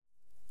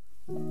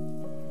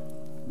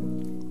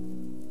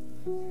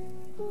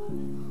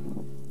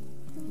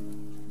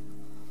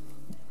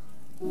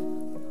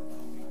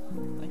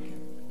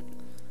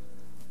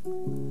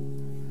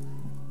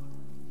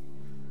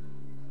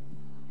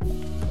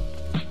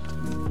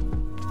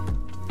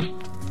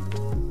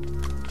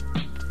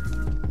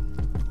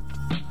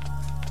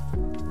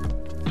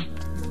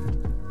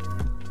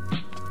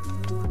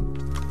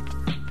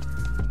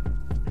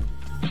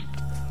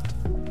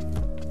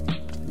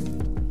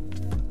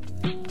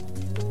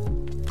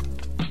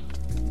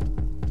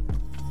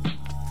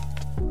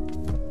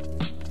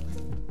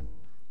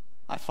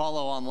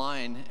follow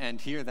online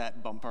and hear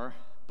that bumper,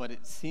 but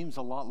it seems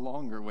a lot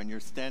longer when you're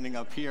standing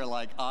up here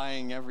like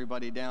eyeing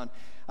everybody down.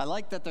 I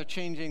like that they're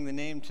changing the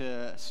name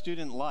to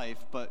Student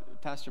Life, but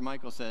Pastor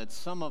Michael said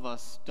some of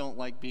us don't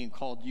like being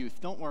called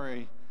youth. Don't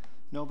worry,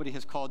 nobody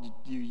has called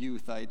you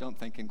youth, I don't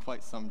think, in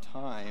quite some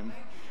time.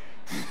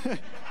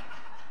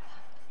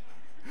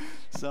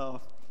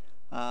 So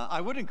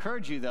I would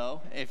encourage you,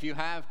 though, if you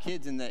have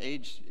kids in the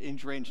age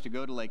range to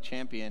go to Lake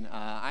Champion.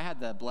 I had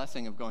the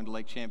blessing of going to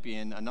Lake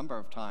Champion a number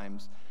of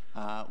times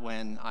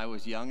when I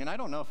was young, and I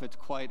don't know if it's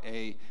quite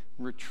a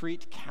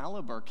retreat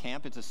caliber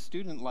camp. It's a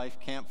student life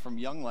camp from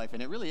Young Life,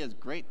 and it really is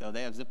great, though.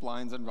 They have zip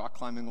lines and rock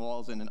climbing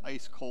walls and an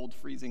ice-cold,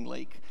 freezing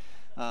lake.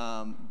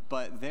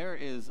 But there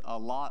is a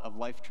lot of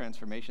life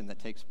transformation that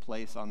takes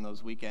place on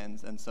those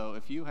weekends, and so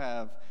if you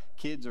have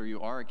kids or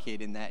you are a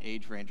kid in that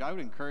age range, I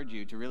would encourage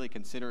you to really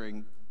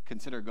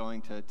consider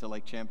going to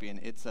Lake Champion.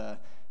 It's a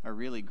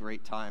really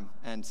great time,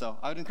 and so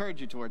I would encourage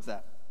you towards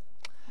that.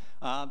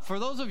 For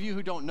those of you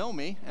who don't know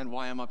me and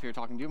why I'm up here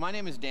talking to you, my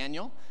name is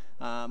Daniel.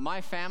 My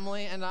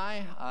family and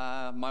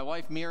I, my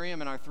wife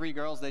Miriam and our 3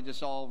 girls, they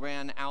just all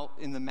ran out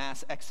in the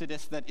mass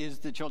exodus that is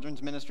the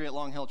children's ministry at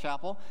Long Hill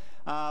Chapel.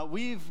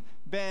 We've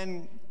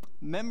been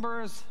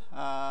members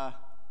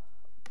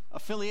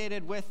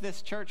affiliated with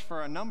this church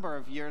for a number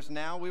of years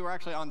now. We were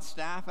actually on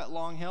staff at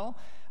Long Hill.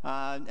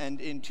 And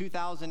in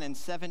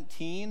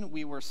 2017,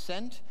 we were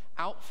sent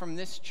out from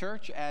this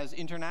church as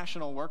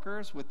international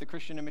workers with the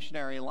Christian and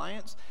Missionary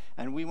Alliance,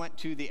 and we went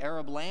to the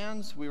Arab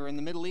lands. We were in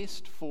the Middle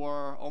East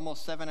for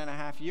almost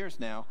 7.5 years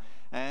now,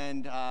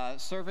 and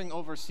serving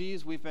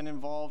overseas, we've been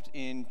involved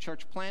in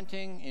church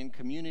planting, in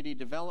community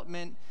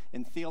development,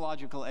 in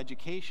theological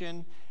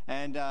education,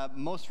 and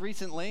most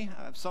recently,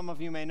 some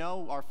of you may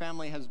know, our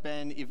family has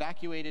been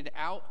evacuated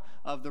out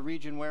of the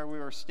region where we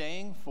were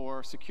staying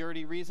for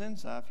security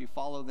reasons. If you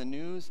follow the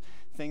news,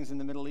 things in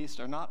the Middle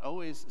East are not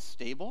always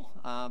stable,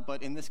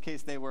 but in this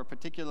case they were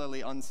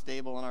particularly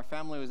unstable, and our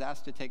family was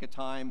asked to take a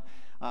time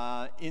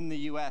in the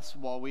U.S.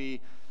 while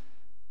we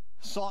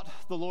sought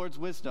the Lord's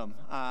wisdom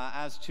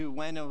as to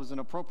when it was an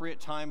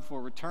appropriate time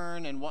for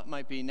return and what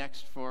might be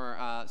next for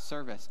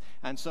service.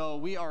 And so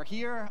we are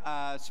here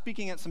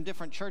speaking at some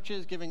different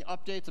churches, giving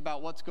updates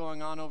about what's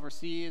going on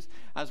overseas,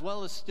 as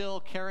well as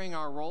still carrying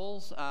our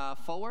roles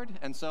forward.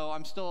 And so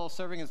I'm still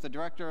serving as the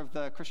director of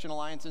the Christian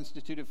Alliance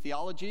Institute of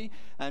Theology.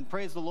 And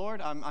praise the Lord,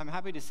 I'm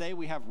happy to say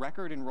we have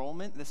record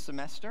enrollment this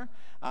semester.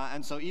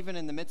 And so even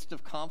in the midst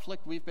of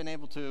conflict, we've been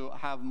able to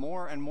have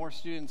more and more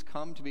students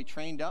come to be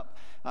trained up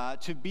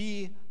to be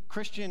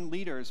Christian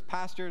leaders,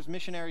 pastors,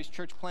 missionaries,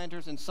 church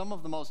planters in some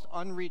of the most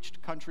unreached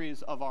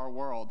countries of our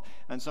world.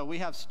 And so we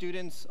have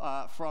students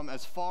from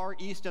as far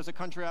east as a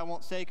country I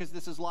won't say because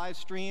this is live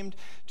streamed,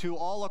 to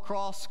all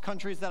across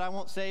countries that I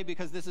won't say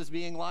because this is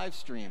being live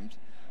streamed.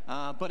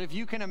 But if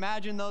you can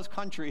imagine those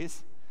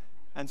countries,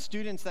 and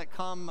students that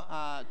come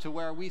to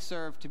where we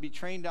serve to be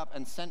trained up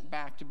and sent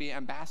back to be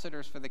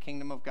ambassadors for the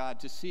kingdom of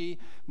God, to see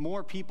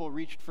more people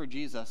reached for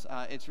Jesus.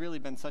 It's really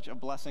been such a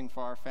blessing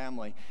for our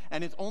family.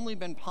 And it's only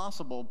been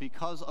possible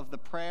because of the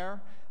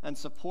prayer and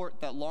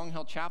support that Long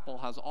Hill Chapel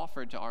has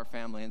offered to our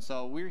family. And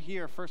so we're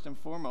here first and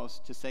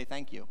foremost to say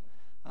thank you.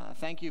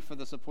 Thank you for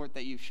the support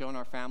that you've shown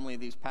our family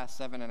these past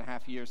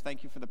 7.5 years.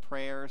 Thank you for the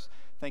prayers.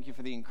 Thank you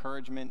for the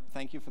encouragement.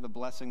 Thank you for the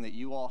blessing that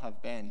you all have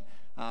been.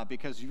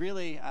 Because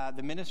really,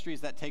 the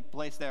ministries that take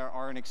place there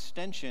are an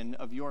extension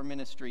of your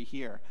ministry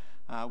here.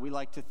 We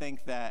like to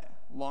think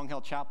that Long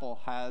Hill Chapel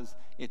has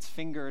its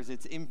fingers,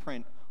 its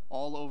imprint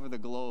all over the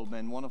globe,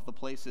 and one of the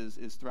places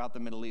is throughout the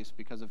Middle East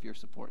because of your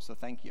support. So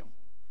thank you.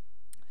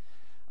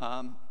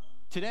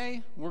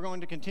 Today, we're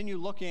going to continue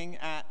looking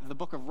at the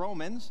book of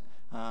Romans.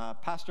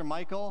 Pastor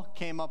Michael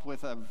came up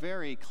with a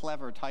very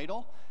clever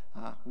title,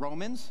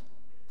 Romans.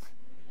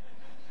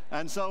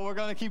 And so we're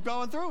going to keep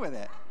going through with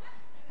it.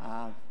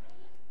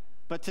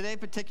 But today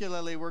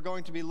particularly, we're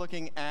going to be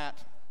looking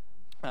at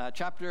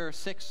chapter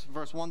 6,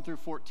 verse 1 through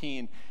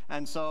 14.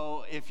 And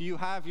so if you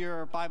have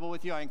your Bible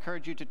with you, I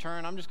encourage you to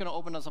turn. I'm just going to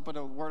open us up with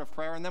a word of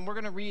prayer, and then we're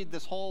going to read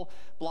this whole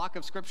block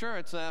of Scripture.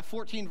 It's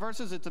 14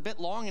 verses. It's a bit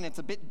long and it's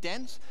a bit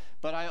dense,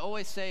 but I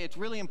always say it's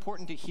really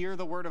important to hear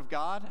the Word of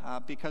God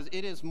because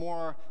it is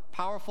more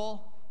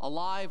powerful,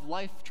 alive,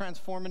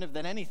 life-transformative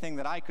than anything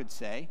that I could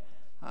say,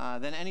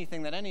 than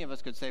anything that any of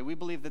us could say. We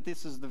believe that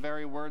this is the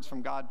very words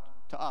from God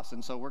to us,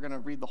 and so we're going to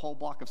read the whole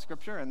block of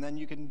Scripture, and then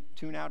you can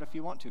tune out if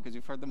you want to, because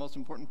you've heard the most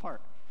important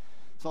part.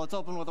 So let's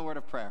open with a word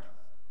of prayer.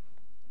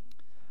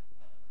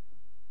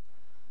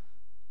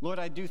 Lord,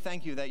 I do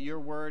thank you that your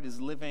word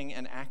is living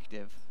and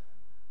active.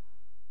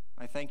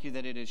 I thank you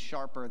that it is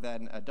sharper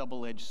than a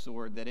double-edged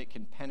sword, that it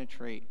can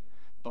penetrate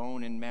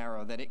bone and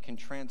marrow, that it can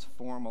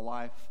transform a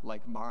life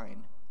like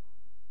mine.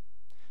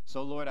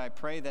 So, Lord, I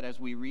pray that as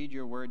we read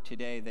your word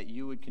today, that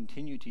you would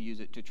continue to use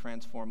it to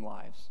transform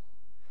lives,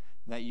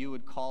 that you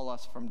would call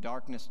us from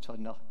darkness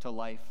to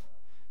life,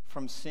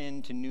 from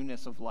sin to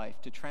newness of life,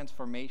 to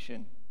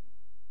transformation,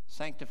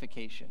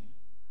 sanctification,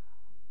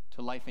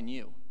 to life in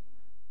you.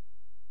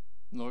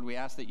 Lord, we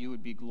ask that you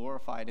would be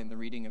glorified in the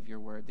reading of your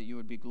word, that you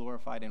would be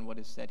glorified in what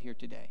is said here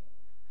today.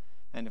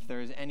 And if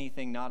there is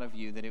anything not of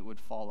you, that it would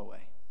fall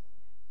away.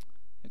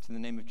 It's in the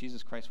name of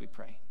Jesus Christ we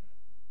pray.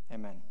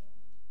 Amen.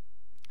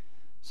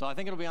 So I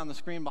think it'll be on the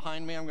screen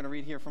behind me. I'm going to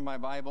read here from my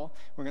Bible.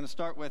 We're going to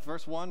start with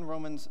verse 1,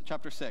 Romans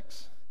chapter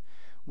 6.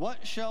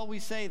 What shall we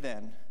say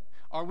then?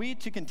 Are we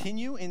to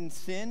continue in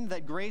sin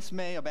that grace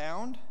may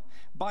abound?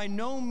 By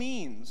no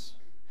means.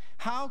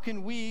 How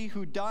can we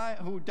who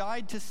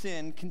died to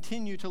sin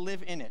continue to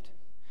live in it?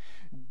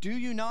 Do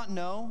you not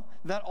know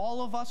that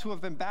all of us who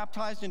have been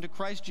baptized into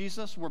Christ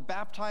Jesus were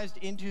baptized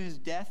into his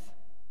death?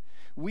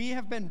 We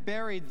have been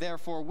buried,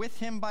 therefore, with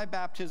him by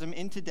baptism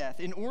into death,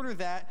 in order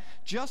that,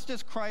 just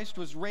as Christ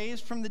was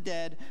raised from the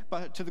dead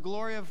to the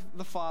glory of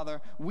the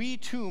Father, we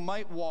too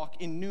might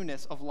walk in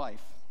newness of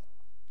life.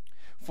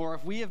 For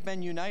if we have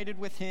been united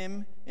with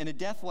him in a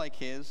death like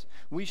his,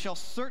 we shall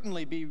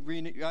certainly be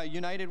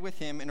united with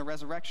him in a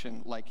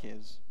resurrection like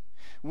his.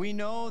 We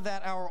know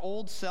that our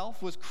old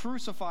self was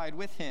crucified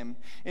with him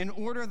in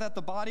order that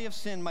the body of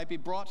sin might be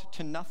brought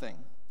to nothing,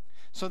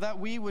 so that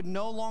we would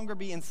no longer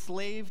be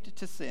enslaved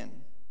to sin.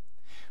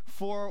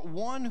 For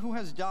one who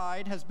has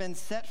died has been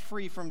set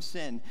free from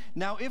sin.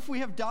 Now if we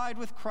have died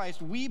with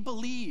Christ, we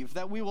believe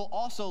that we will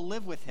also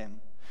live with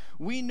him.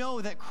 We know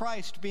that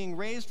Christ, being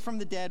raised from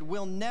the dead,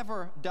 will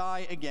never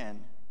die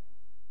again.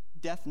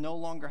 Death no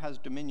longer has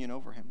dominion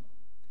over him.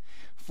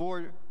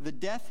 For the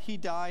death he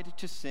died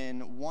to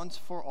sin once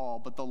for all,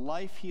 but the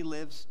life he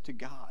lives to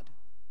God.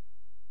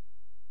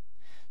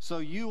 So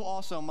you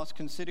also must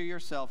consider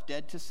yourself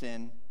dead to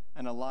sin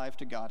and alive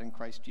to God in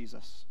Christ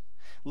Jesus.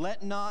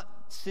 Let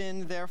not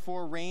sin,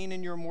 therefore, reign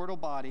in your mortal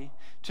body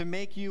to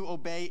make you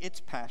obey its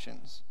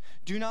passions.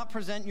 Do not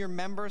present your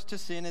members to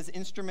sin as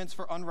instruments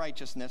for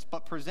unrighteousness,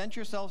 but present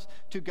yourselves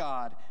to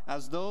God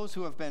as those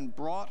who have been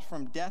brought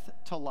from death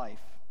to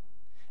life,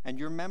 and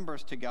your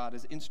members to God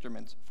as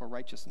instruments for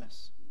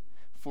righteousness.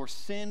 For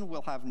sin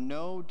will have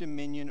no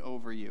dominion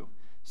over you,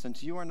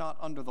 since you are not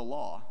under the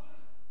law,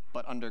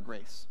 but under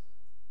grace.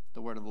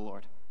 The word of the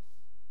Lord.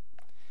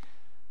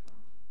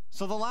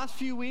 So the last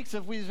few weeks,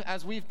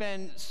 as we've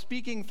been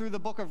speaking through the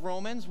book of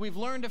Romans, we've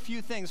learned a few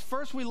things.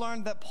 First, we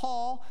learned that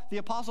Paul, the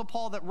Apostle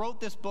Paul that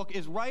wrote this book,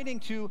 is writing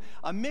to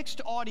a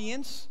mixed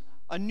audience,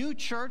 a new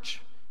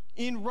church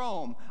in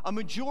Rome, a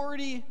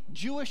majority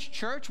Jewish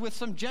church with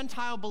some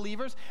Gentile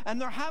believers, and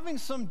they're having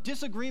some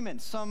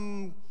disagreements,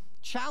 some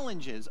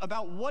challenges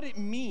about what it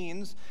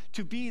means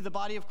to be the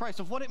body of Christ,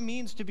 of what it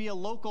means to be a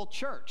local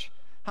church.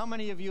 How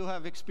many of you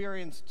have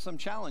experienced some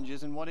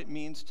challenges in what it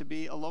means to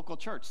be a local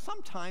church?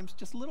 Sometimes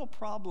just little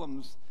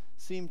problems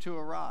seem to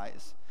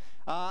arise.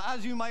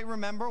 As you might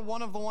remember,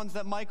 one of the ones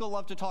that Michael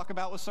loved to talk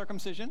about was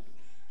circumcision.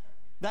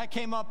 That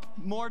came up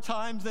more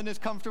times than is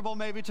comfortable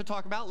maybe to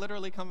talk about,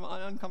 literally an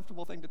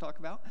uncomfortable thing to talk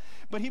about.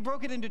 But he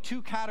broke it into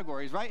two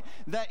categories, right?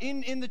 That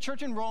in the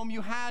church in Rome, you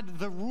had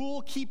the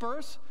rule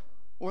keepers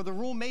or the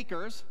rule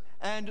makers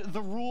and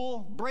the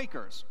rule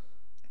breakers,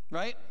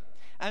 right?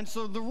 And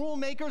so the rule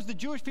makers, the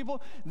Jewish people,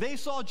 they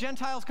saw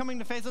Gentiles coming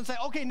to faith and say,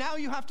 okay, now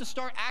you have to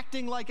start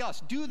acting like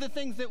us. Do the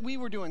things that we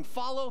were doing.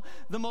 Follow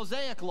the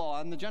Mosaic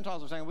law. And the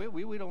Gentiles were saying,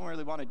 we don't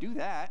really want to do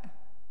that.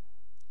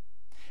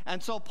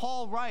 And so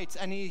Paul writes,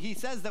 and he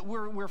says that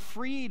we're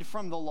freed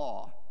from the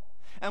law.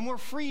 And we're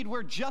freed,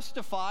 we're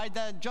justified.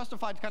 That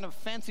justified is kind of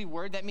a fancy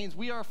word. That means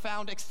we are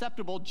found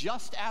acceptable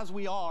just as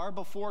we are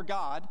before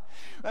God.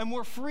 And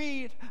we're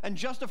freed and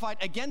justified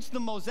against the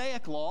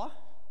Mosaic law,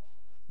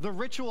 the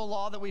ritual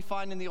law that we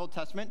find in the Old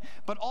Testament,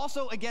 but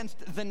also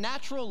against the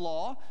natural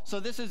law.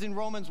 So this is in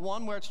Romans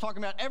 1, where it's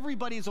talking about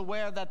everybody's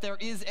aware that there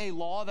is a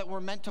law that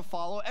we're meant to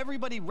follow.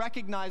 Everybody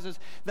recognizes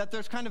that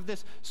there's kind of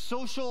this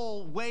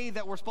social way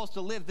that we're supposed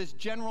to live, this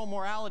general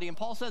morality. And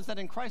Paul says that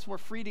in Christ we're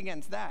freed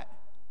against that.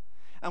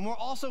 And we're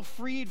also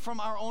freed from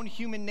our own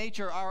human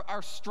nature,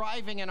 our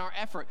striving and our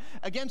effort.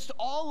 Against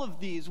all of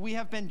these, we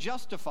have been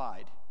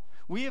justified.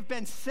 We have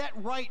been set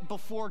right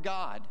before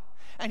God.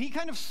 And he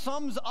kind of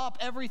sums up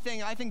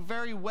everything, I think,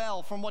 very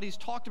well from what he's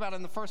talked about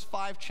in the first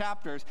 5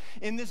 chapters.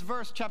 In this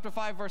verse, chapter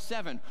 5, verse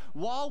 7,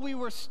 while we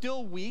were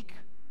still weak,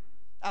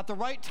 at the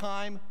right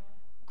time,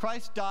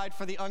 Christ died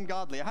for the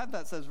ungodly. I have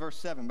that says verse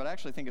 7, but I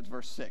actually think it's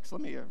verse 6.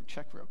 Let me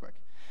check real quick.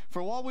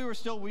 For while we were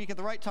still weak, at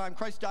the right time,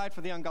 Christ died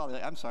for the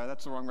ungodly. I'm sorry,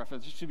 that's the wrong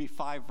reference. It should be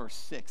 5, verse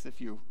 6 if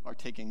you are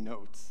taking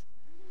notes.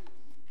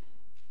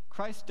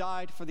 Christ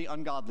died for the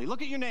ungodly.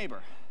 Look at your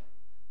neighbor.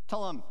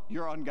 Tell him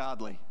you're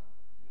ungodly.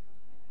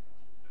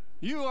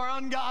 You are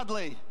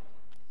ungodly.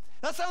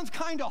 That sounds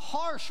kind of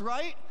harsh,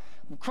 right?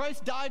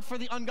 Christ died for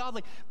the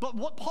ungodly. But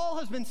what Paul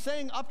has been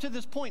saying up to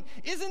this point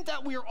isn't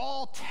that we are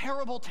all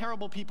terrible,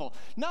 terrible people.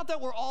 Not that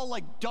we're all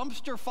like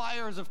dumpster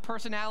fires of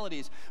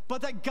personalities,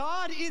 but that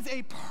God is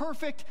a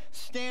perfect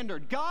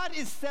standard. God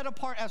is set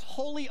apart as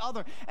wholly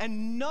other,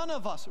 and none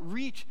of us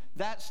reach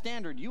that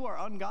standard. You are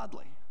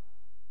ungodly.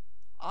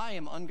 I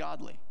am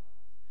ungodly.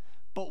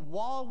 But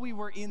while we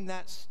were in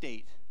that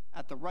state,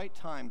 at the right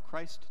time,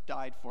 Christ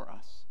died for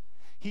us.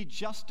 He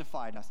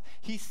justified us.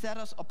 He set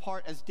us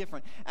apart as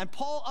different. And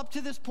Paul, up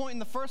to this point in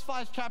the first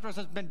 5 chapters,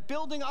 has been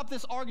building up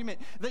this argument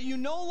that you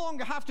no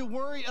longer have to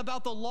worry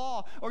about the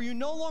law, or you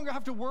no longer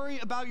have to worry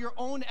about your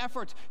own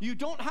efforts. You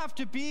don't have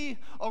to be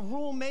a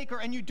rule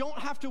maker, and you don't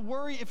have to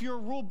worry if you're a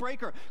rule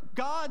breaker.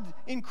 God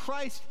in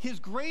Christ, his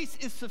grace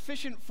is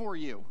sufficient for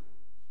you.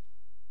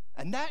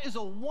 And that is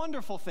a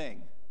wonderful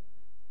thing.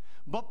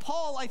 But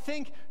Paul, I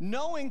think,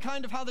 knowing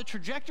kind of how the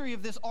trajectory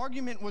of this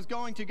argument was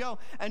going to go,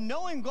 and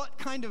knowing what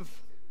kind of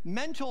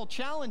mental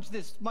challenge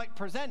this might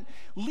present,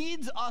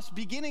 leads us,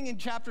 beginning in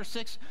chapter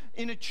 6,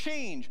 in a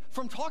change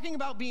from talking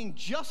about being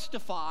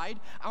justified,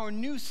 our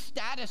new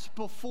status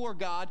before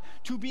God,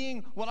 to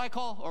being what I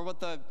call, or what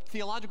the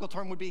theological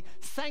term would be,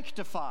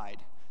 sanctified.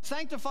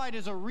 Sanctified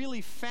is a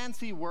really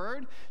fancy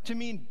word to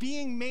mean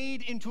being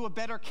made into a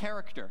better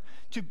character,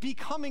 to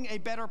becoming a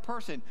better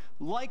person,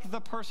 like the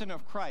person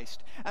of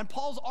Christ. And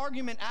Paul's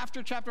argument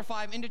after chapter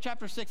 5 into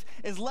chapter 6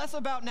 is less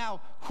about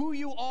now who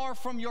you are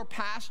from your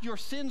past, your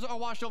sins are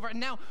washed over, and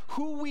now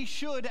who we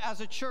should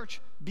as a church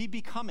be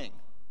becoming.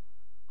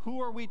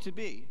 Who are we to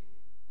be?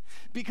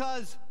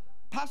 Because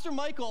Pastor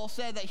Michael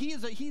said that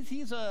he's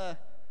a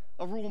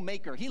rule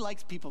maker. He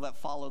likes people that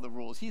follow the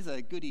rules. He's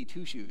a goody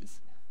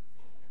two-shoes.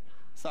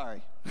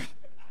 Sorry.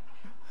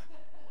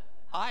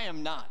 I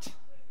am not.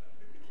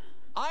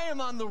 I am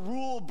on the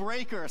rule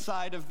breaker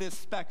side of this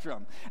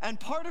spectrum. And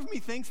part of me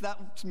thinks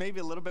that's maybe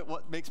a little bit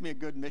what makes me a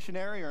good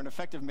missionary or an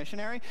effective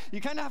missionary.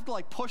 You kind of have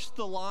to push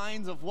the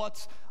lines of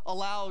what's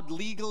allowed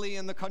legally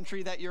in the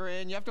country that you're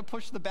in. You have to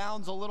push the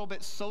bounds a little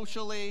bit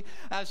socially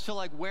as to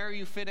where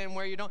you fit in,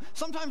 where you don't.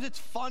 Sometimes it's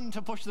fun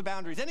to push the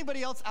boundaries.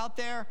 Anybody else out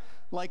there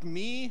like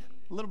me,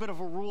 a little bit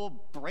of a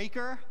rule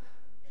breaker?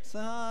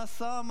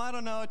 Some, I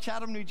don't know,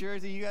 Chatham, New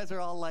Jersey, you guys are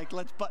all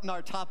let's button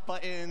our top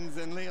buttons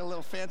and be a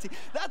little fancy.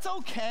 That's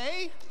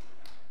okay.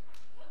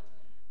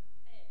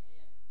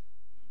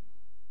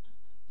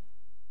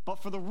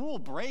 But for the rule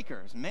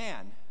breakers,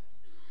 man,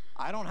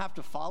 I don't have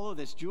to follow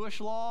this Jewish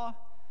law.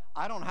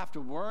 I don't have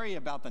to worry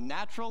about the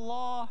natural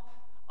law.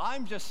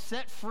 I'm just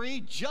set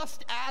free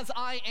just as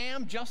I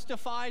am,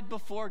 justified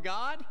before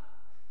God.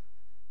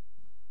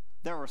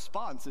 Their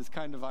response is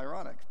kind of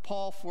ironic.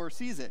 Paul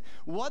foresees it.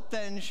 What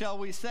then shall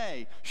we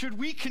say? Should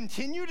we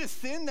continue to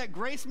sin that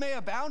grace may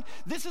abound?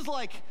 This is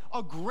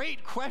a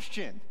great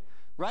question,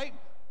 right?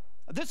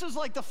 This is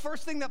the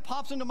first thing that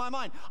pops into my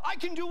mind. I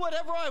can do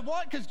whatever I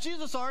want because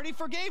Jesus already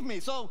forgave me.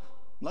 So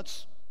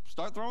let's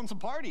start throwing some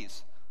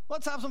parties.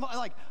 Let's have some,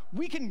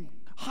 we can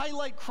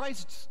highlight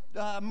Christ's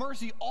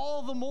mercy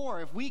all the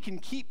more if we can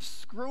keep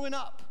screwing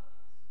up.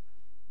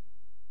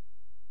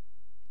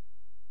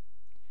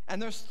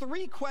 And there's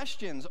 3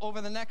 questions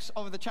over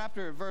the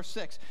chapter, verse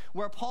 6,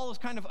 where Paul is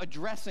kind of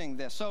addressing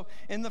this. So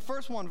in the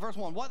first one, verse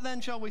 1, what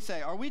then shall we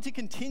say? Are we to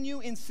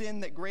continue in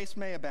sin that grace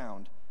may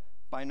abound?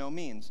 By no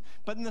means.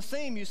 But in the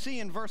same, you see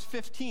in verse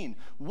 15,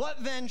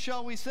 what then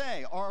shall we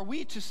say? Are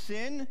we to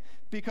sin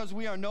because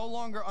we are no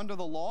longer under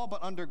the law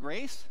but under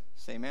grace?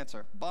 Same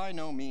answer. By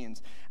no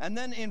means. And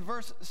then in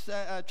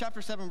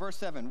chapter 7, verse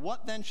 7,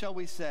 what then shall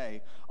we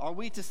say? Are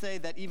we to say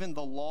that even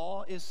the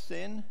law is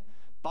sin?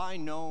 By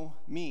no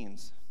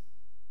means.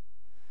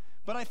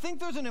 But I think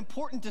there's an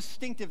important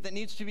distinctive that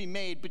needs to be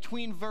made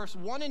between verse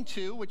 1 and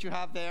 2, which you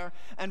have there,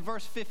 and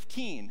verse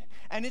 15.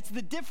 And it's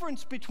the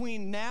difference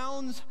between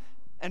nouns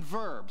and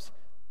verbs.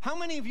 How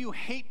many of you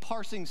hate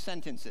parsing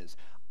sentences?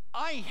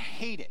 I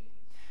hate it.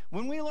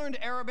 When we learned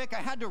Arabic,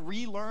 I had to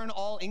relearn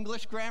all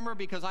English grammar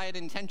because I had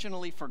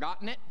intentionally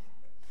forgotten it.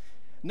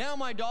 Now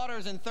my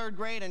daughter's in 3rd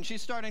grade, and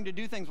she's starting to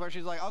do things where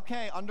she's like,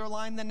 okay,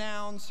 underline the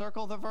noun,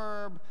 circle the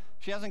verb.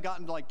 She hasn't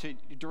gotten to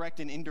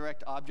direct and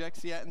indirect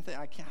objects yet. And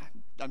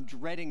I'm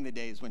dreading the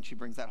days when she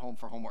brings that home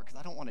for homework because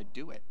I don't want to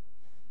do it.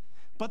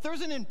 But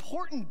there's an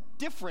important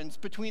difference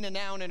between a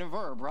noun and a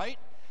verb, right?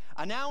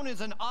 A noun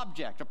is an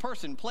object, a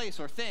person, place,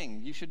 or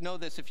thing. You should know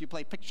this if you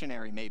play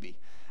Pictionary, maybe.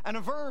 And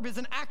a verb is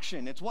an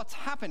action. It's what's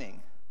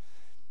happening.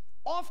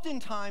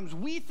 Oftentimes,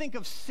 we think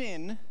of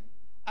sin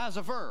as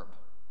a verb.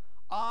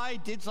 I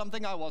did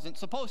something I wasn't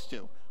supposed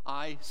to.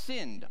 I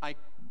sinned. I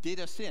did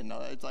a sin.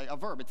 It's like a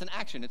verb. It's an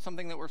action. It's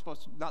something that we're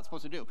not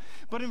supposed to do.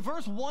 But in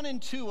verse 1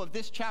 and 2 of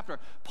this chapter,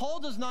 Paul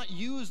does not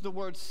use the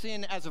word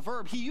sin as a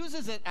verb. He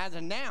uses it as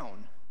a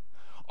noun.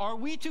 Are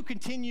we to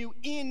continue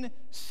in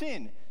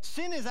sin?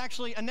 Sin is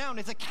actually a noun.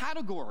 It's a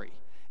category.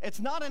 It's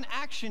not an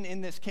action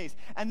in this case.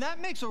 And that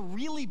makes a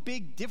really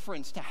big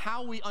difference to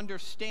how we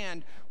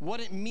understand what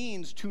it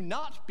means to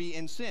not be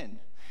in sin.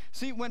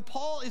 See, when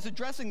Paul is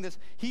addressing this,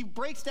 he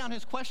breaks down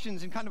his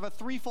questions in kind of a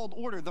threefold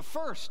order. The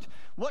first,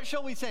 what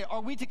shall we say? Are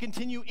we to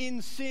continue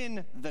in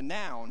sin, the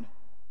noun,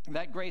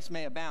 that grace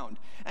may abound?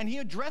 And he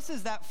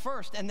addresses that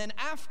first, and then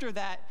after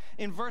that,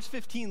 in verse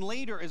 15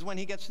 later is when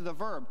he gets to the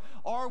verb.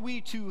 Are we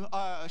to,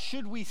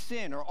 should we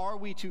sin, or are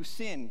we to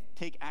sin,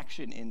 take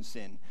action in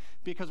sin,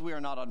 because we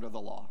are not under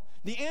the law?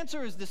 The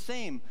answer is the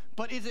same,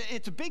 but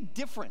it's a big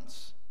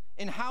difference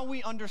in how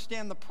we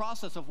understand the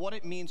process of what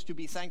it means to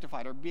be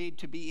sanctified or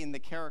to be in the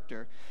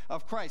character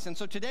of Christ. And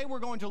so today we're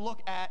going to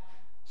look at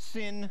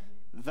sin,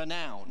 the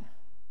noun.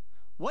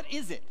 What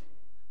is it?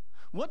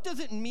 What does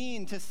it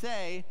mean to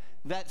say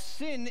that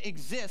sin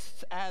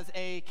exists as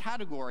a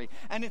category?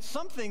 And it's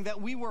something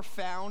that we were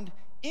found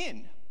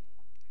in.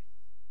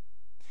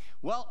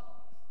 Well,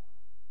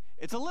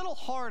 it's a little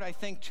hard, I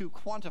think, to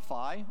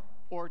quantify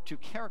or to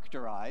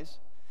characterize,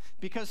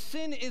 because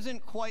sin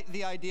isn't quite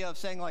the idea of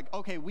saying, like,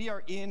 okay, we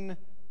are in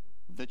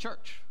the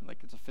church. Like,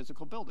 it's a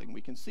physical building.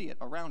 We can see it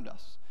around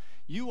us.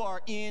 You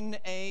are in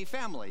a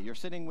family. You're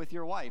sitting with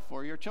your wife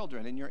or your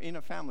children, and you're in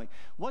a family.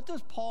 What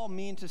does Paul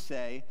mean to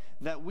say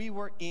that we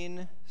were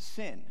in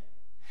sin?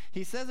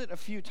 He says it a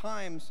few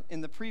times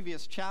in the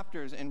previous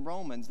chapters in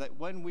Romans, that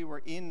when we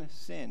were in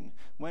sin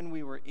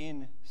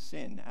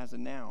as a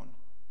noun.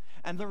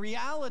 And the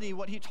reality,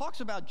 what he talks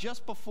about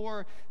just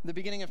before the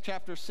beginning of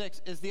chapter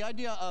 6, is the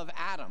idea of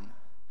Adam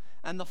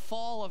and the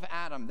fall of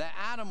Adam. That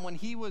Adam, when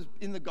he was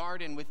in the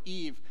garden with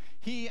Eve,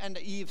 he and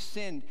Eve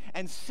sinned,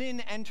 and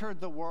sin entered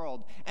the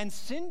world. And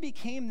sin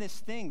became this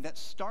thing that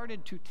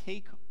started to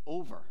take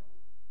over.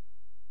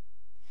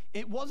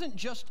 It wasn't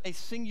just a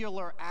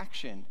singular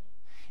action.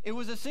 It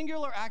was a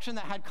singular action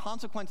that had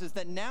consequences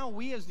that now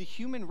we as the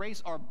human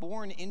race are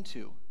born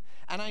into.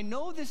 And I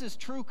know this is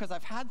true because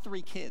I've had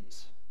 3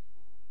 kids.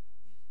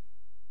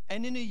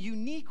 And in a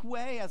unique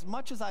way, as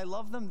much as I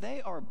love them,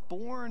 they are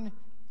born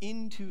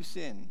into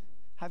sin.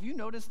 Have you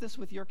noticed this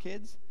with your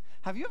kids?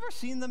 Have you ever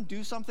seen them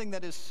do something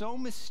that is so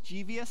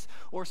mischievous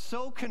or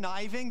so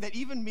conniving that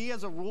even me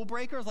as a rule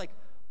breaker is like,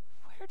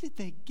 where did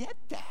they get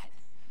that?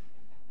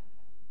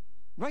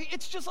 Right?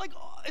 It's just like,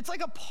 it's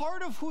like a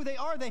part of who they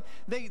are.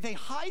 They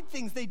hide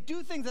things. They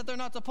do things that they're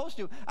not supposed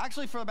to.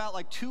 Actually, for about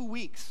like 2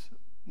 weeks,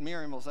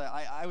 Miriam will say,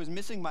 I was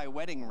missing my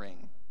wedding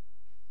ring.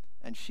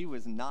 And she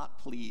was not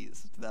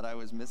pleased that I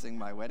was missing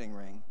my wedding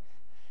ring.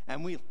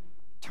 And we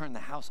turned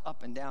the house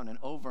up and down and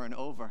over and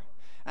over.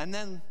 And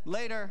then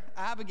later,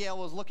 Abigail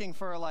was looking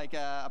for like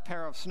a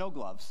pair of snow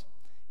gloves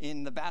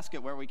in the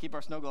basket where we keep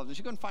our snow gloves. And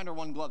she couldn't find her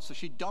one glove, so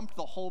she dumped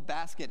the whole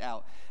basket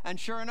out. And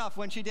sure enough,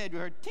 when she did, we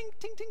heard ting,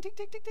 ting, ting, ting,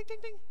 ting, ting, ting, ting,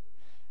 ting.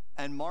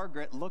 And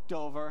Margaret looked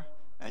over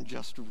and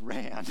just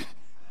ran.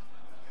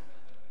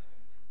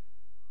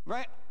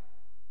 Right?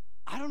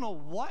 I don't know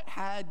what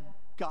had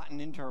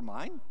gotten into her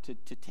mind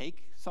to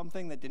take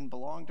something that didn't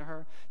belong to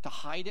her, to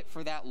hide it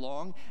for that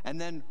long, and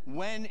then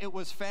when it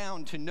was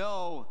found, to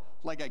know,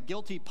 like a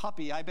guilty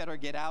puppy, I better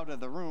get out of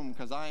the room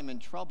because I'm in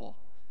trouble.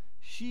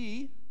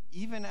 She,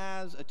 even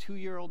as a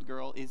 2-year-old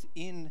girl, is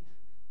in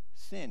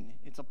sin.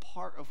 It's a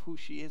part of who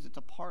she is. It's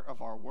a part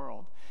of our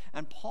world.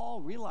 And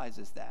Paul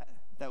realizes that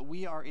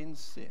we are in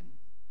sin.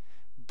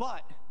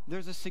 But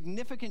there's a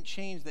significant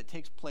change that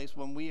takes place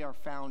when we are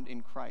found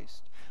in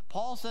Christ.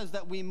 Paul says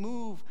that we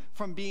move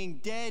from being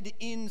dead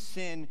in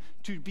sin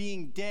to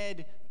being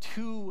dead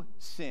to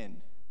sin.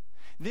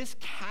 This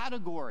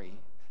category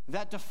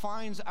that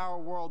defines our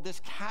world,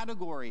 this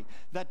category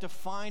that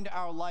defined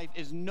our life,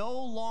 is no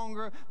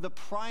longer the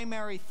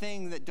primary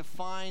thing that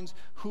defines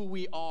who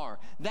we are.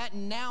 That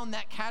noun,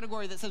 that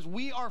category that says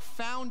we are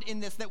found in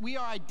this, that we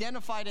are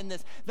identified in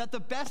this, that the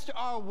best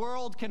our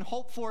world can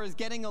hope for is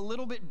getting a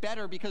little bit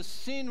better because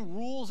sin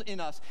rules in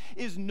us,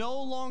 is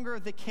no longer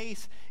the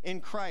case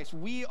in Christ.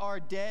 We are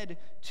dead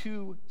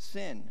to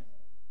sin.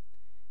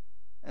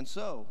 And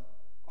so,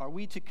 are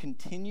we to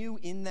continue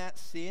in that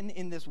sin,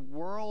 in this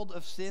world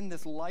of sin,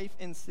 this life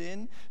in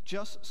sin,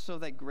 just so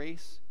that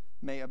grace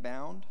may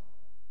abound?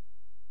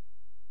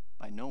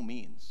 By no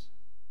means.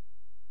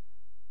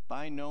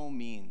 By no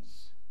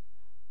means.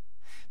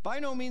 By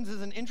no means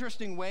is an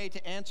interesting way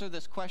to answer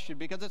this question,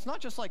 because it's not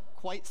just like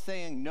quite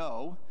saying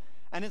no,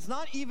 and it's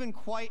not even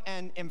quite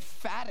an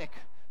emphatic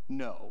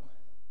no.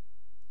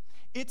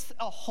 It's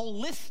a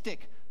holistic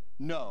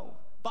no.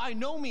 By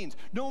no means.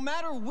 No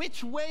matter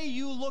which way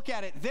you look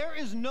at it, there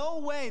is no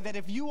way that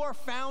if you are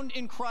found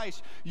in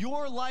Christ,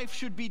 your life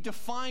should be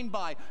defined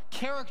by,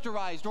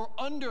 characterized, or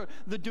under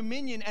the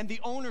dominion and the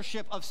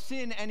ownership of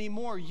sin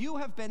anymore. You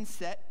have been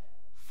set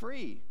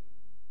free.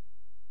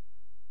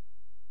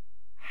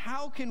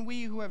 How can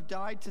we who have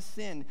died to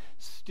sin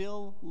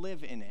still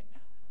live in it?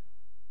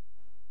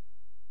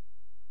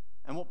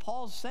 And what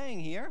Paul's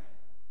saying here,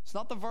 it's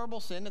not the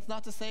verbal sin. It's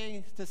not to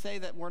say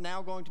that we're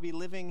now going to be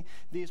living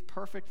these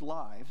perfect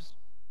lives.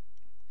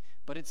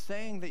 But it's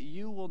saying that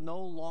you will no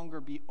longer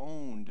be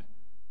owned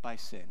by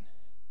sin.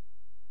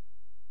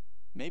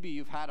 Maybe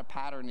you've had a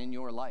pattern in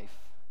your life.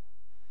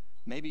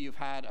 Maybe you've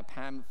had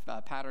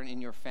a pattern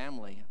in your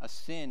family, a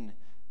sin,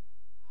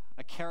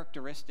 a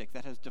characteristic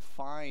that has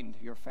defined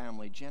your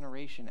family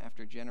generation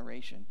after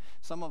generation.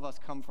 Some of us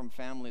come from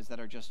families that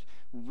are just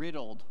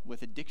riddled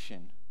with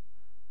addiction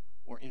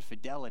or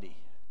infidelity.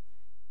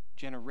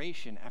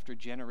 Generation after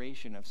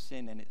generation of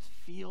sin, and it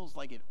feels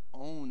like it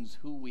owns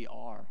who we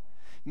are.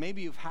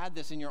 Maybe you've had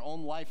this in your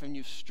own life and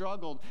you've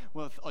struggled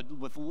with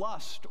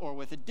lust or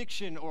with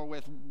addiction or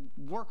with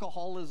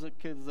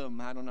workaholism.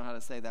 I don't know how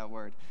to say that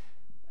word.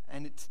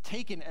 And it's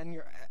taken,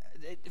 and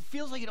it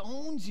feels like it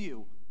owns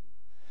you.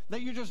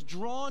 That you're just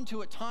drawn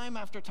to it time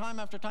after time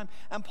after time.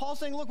 And Paul's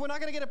saying, look, we're not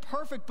going to get it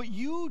perfect, but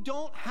you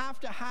don't have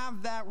to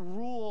have that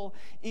rule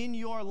in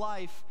your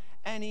life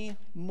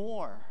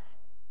anymore.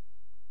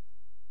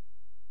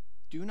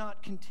 Do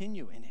not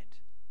continue in it.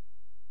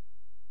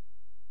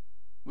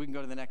 We can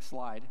go to the next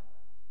slide.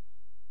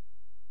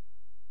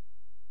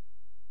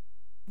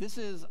 This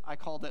is, I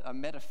called it a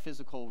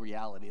metaphysical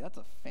reality. That's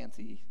a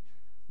fancy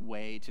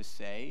way to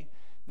say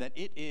that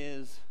it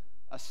is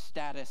a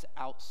status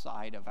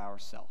outside of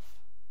ourself.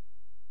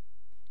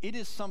 It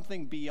is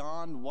something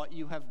beyond what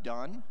you have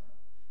done,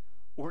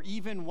 or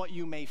even what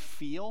you may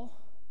feel,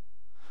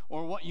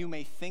 or what you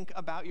may think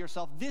about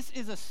yourself. This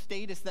is a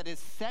status that is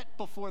set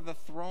before the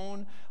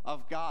throne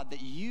of God,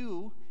 that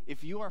you,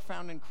 if you are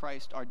found in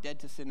Christ, are dead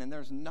to sin, and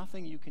there's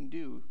nothing you can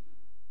do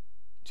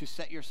to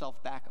set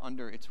yourself back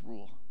under its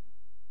rule.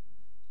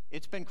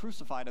 It's been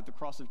crucified at the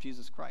cross of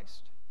Jesus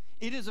Christ.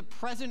 It is a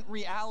present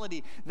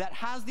reality that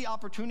has the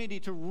opportunity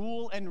to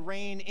rule and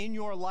reign in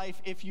your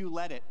life if you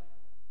let it.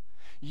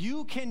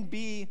 You can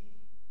be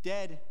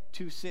dead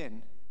to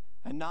sin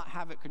and not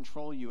have it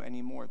control you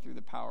anymore through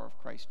the power of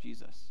Christ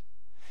Jesus.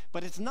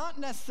 But it's not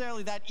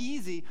necessarily that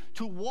easy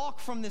to walk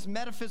from this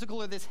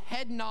metaphysical or this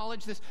head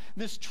knowledge,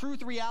 this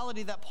truth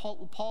reality that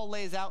Paul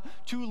lays out,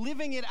 to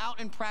living it out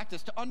in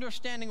practice, to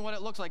understanding what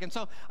it looks like. And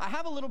so I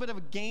have a little bit of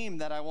a game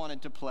that I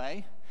wanted to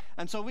play.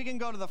 And so we can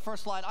go to the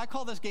first slide. I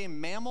call this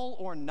game Mammal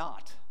or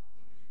Not.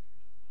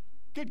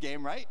 Good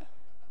game, right?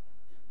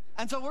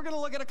 And so we're going to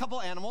look at a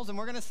couple animals, and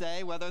we're going to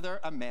say whether they're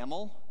a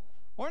mammal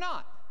or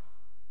not.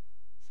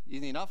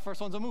 Easy enough. First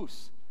one's a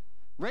moose.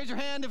 Raise your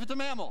hand if it's a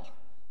mammal.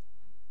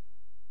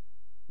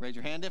 Raise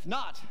your hand if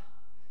not.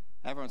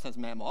 Everyone says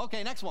mammal.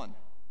 Okay, next one.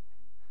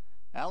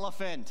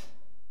 Elephant.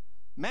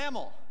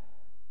 Mammal.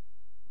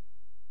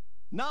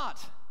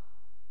 Not.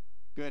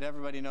 Good,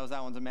 everybody knows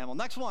that one's a mammal.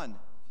 Next one.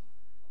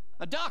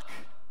 A duck.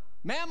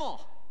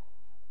 Mammal.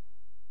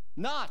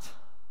 Not.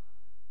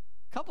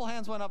 A couple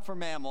hands went up for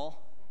mammal.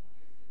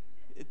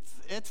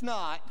 It's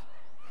not.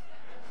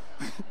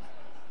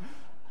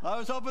 I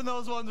was hoping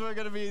those ones were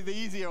going to be the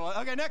easier one.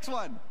 Okay, next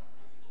one.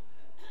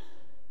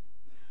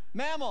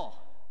 Mammal.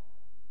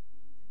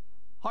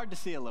 Hard to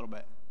see a little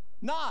bit.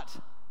 Not.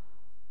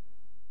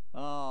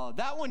 Oh,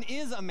 that one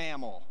is a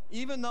mammal,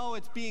 even though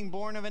it's being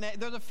born of an egg.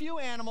 There's a few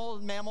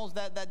mammals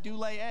that do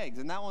lay eggs,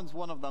 and that one's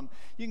one of them.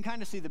 You can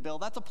kind of see the bill.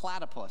 That's a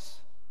platypus.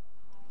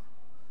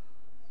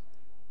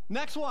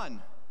 Next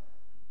one.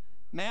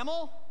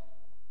 Mammal?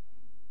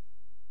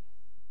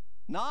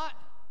 Not?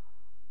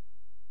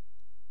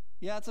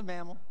 Yeah, it's a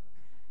mammal.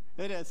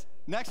 It is.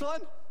 Next one.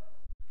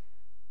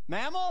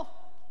 Mammal?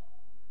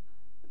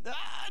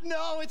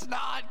 No, it's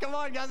not. Come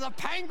on, guys. A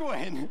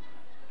penguin.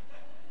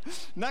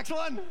 Next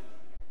one.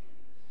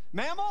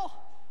 Mammal?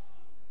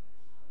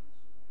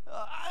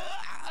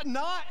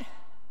 Not.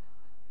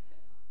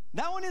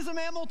 That one is a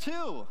mammal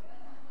too.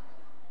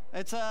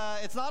 It's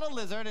not a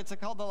lizard. It's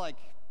called the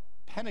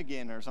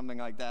penigan or something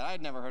like that.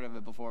 I'd never heard of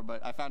it before,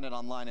 but I found it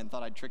online and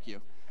thought I'd trick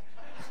you.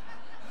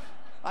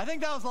 I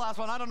think that was the last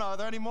one. I don't know. Are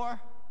there any more?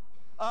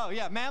 Oh,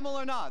 yeah. Mammal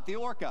or not? The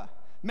orca.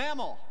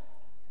 Mammal.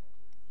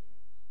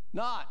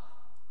 Not.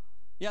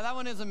 Yeah, that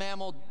one is a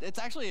mammal. It's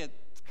actually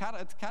it's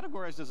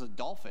categorized as a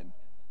dolphin,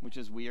 which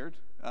is weird.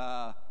 It's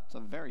a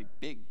very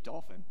big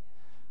dolphin.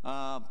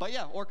 But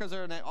yeah, orcas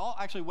are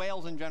actually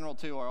whales in general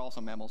too are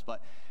also mammals.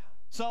 But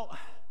so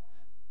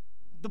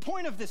the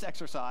point of this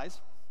exercise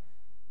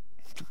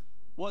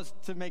was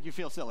to make you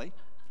feel silly.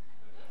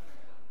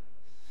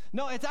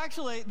 No, it's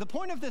actually, the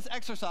point of this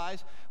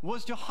exercise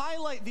was to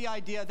highlight the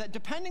idea that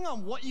depending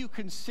on what you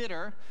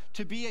consider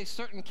to be a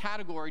certain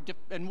category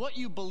and what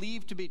you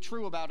believe to be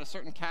true about a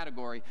certain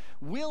category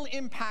will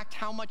impact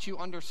how much you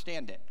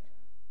understand it.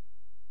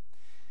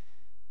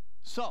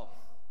 So,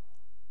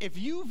 if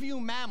you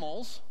view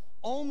mammals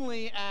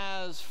only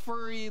as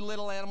furry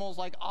little animals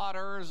like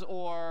otters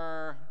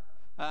or,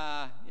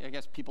 I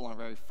guess people aren't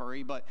very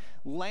furry, but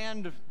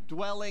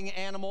land-dwelling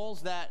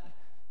animals that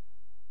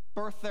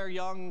birth their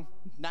young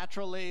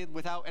naturally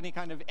without any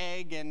kind of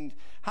egg and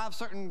have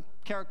certain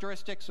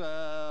characteristics,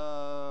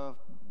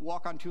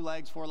 walk on 2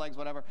 legs, 4 legs,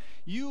 whatever,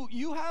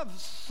 you have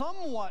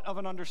somewhat of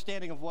an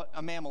understanding of what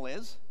a mammal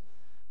is,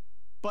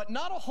 but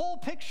not a whole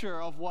picture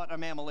of what a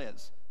mammal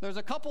is. There's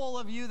a couple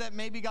of you that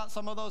maybe got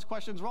some of those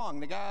questions wrong.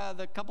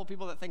 The couple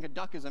people that think a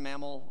duck is a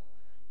mammal,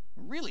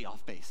 really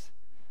off base.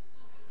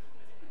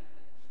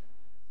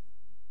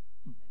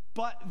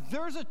 But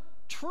there's a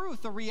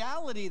truth, a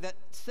reality that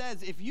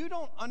says if you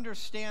don't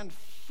understand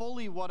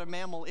fully what a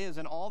mammal is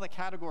and all the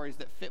categories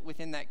that fit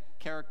within that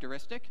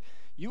characteristic,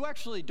 you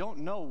actually don't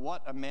know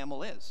what a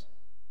mammal is.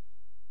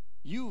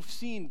 You've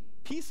seen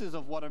pieces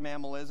of what a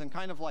mammal is and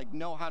kind of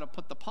know how to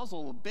put the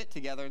puzzle a bit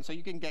together, and so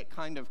you can get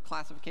kind of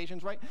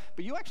classifications right,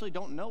 but you actually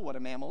don't know what a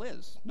mammal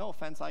is. No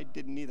offense, I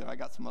didn't either. I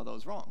got some of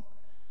those wrong.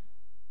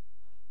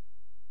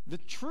 The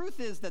truth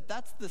is that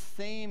that's the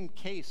same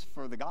case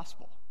for the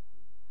gospel.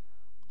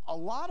 A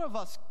lot of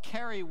us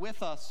carry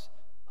with us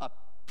a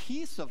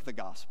piece of the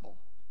gospel,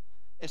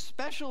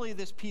 especially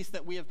this piece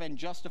that we have been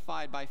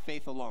justified by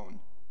faith alone,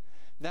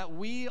 that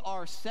we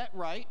are set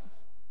right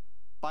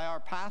by our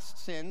past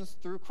sins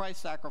through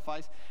Christ's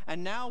sacrifice,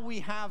 and now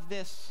we have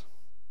this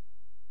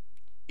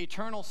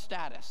eternal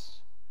status,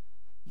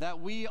 that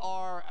we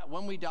are,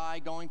 when we die,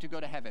 going to go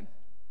to heaven,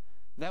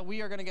 that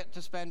we are going to get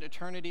to spend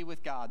eternity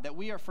with God, that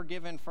we are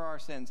forgiven for our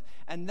sins.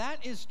 And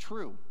that is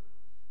true.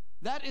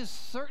 That is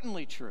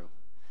certainly true.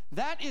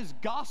 That is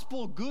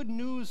gospel good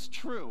news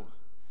true.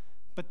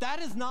 But that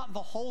is not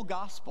the whole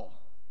gospel.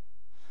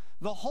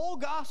 The whole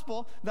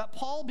gospel that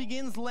Paul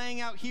begins laying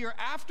out here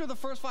after the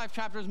first 5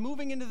 chapters,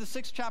 moving into the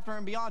 6th chapter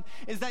and beyond,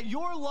 is that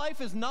your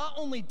life is not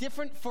only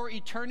different for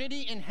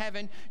eternity in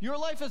heaven, your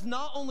life is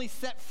not only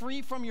set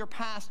free from your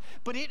past,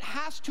 but it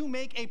has to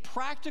make a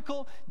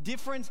practical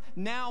difference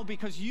now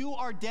because you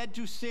are dead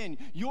to sin.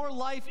 Your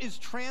life is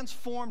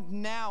transformed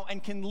now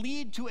and can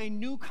lead to a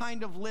new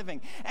kind of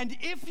living. And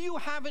if you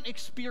haven't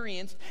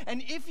experienced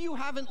and if you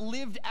haven't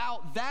lived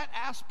out that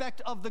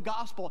aspect of the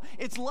gospel,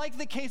 it's like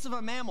the case of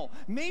a mammal.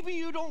 Maybe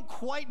you don't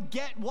quite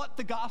get what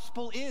the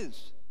gospel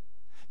is.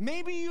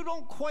 Maybe you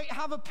don't quite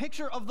have a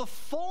picture of the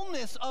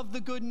fullness of the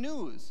good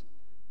news.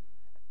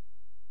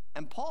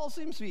 And Paul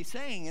seems to be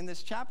saying in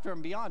this chapter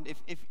and beyond,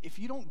 if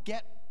you don't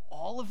get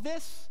all of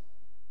this,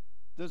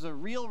 there's a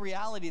real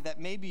reality that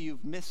maybe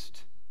you've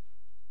missed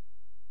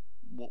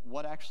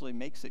what actually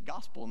makes it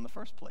gospel in the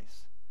first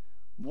place.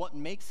 What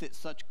makes it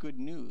such good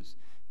news?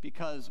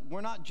 Because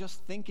we're not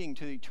just thinking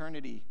to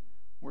eternity,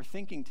 we're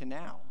thinking to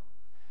now.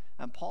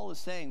 And Paul is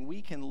saying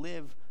we can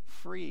live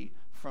free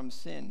from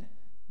sin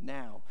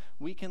now.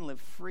 We can live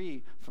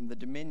free from the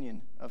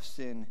dominion of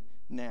sin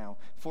now.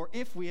 For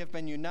if we have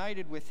been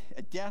united with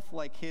a death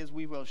like his,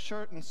 we will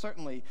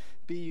certainly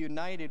be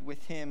united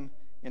with him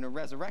in a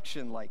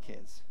resurrection like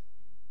his.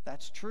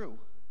 That's true.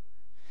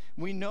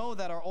 We know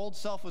that our old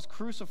self was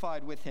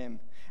crucified with him,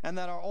 and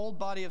that our old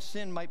body of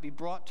sin might be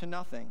brought to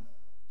nothing.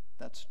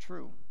 That's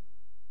true.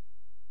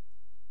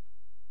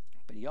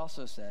 But he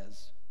also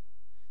says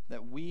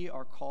that we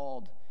are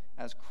called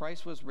as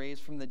Christ was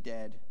raised from the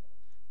dead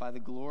by the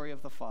glory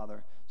of the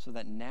Father, so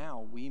that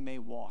now we may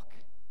walk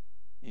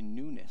in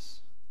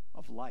newness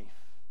of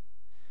life.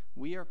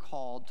 We are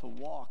called to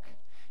walk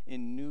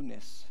in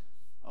newness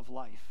of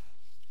life.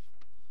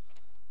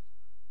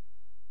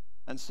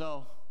 And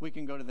so we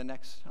can go to the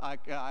next,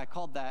 I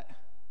called that,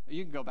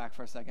 you can go back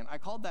for a second, I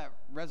called that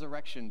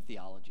resurrection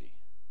theology.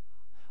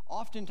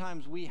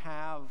 Oftentimes we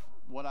have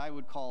what I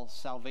would call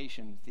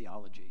salvation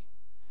theology.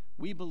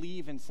 We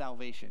believe in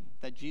salvation,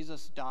 that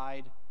Jesus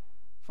died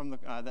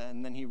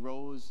and then he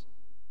rose,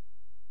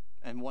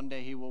 and one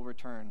day he will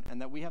return,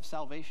 and that we have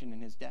salvation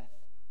in his death,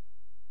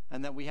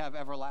 and that we have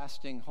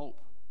everlasting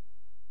hope.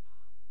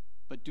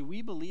 But do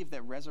we believe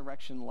that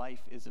resurrection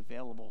life is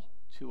available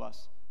to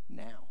us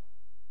now,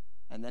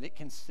 and that it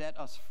can set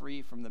us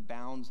free from the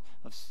bounds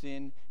of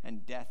sin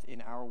and death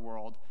in our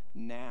world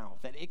now,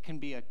 that it can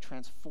be a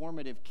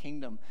transformative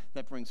kingdom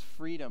that brings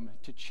freedom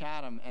to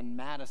Chatham and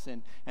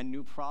Madison and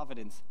New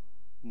Providence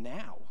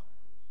now?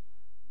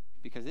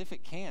 Because if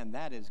it can,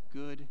 that is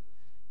good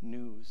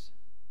news.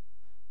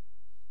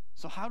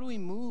 So how do we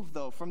move,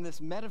 though, from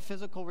this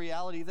metaphysical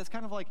reality, this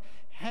kind of like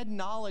head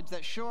knowledge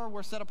that sure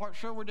we're set apart,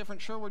 sure we're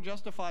different, sure we're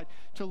justified,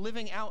 to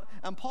living out?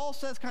 And Paul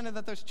says kind of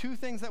that there's 2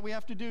 things that we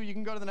have to do. You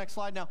can go to the next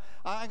slide now.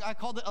 I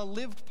called it a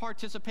lived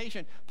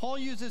participation. Paul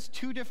uses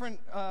 2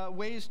 different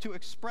ways to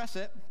express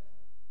it.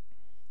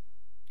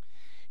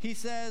 He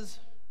says,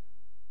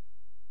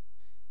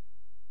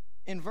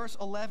 in verse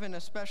 11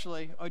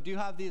 especially, or do you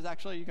have these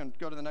actually? You can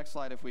go to the next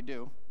slide if we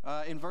do.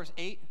 In verse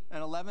 8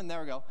 and 11,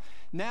 there we go.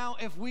 Now,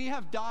 if we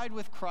have died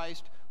with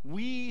Christ,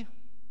 we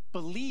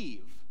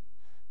believe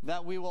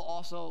that we will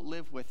also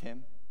live with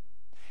him.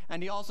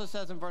 And he also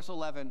says in verse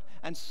 11,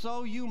 and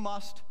so you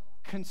must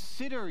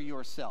consider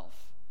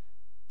yourself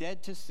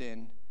dead to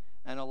sin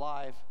and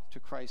alive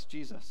to Christ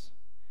Jesus.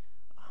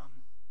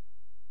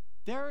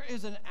 There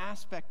is an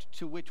aspect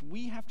to which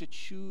we have to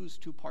choose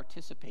to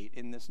participate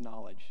in this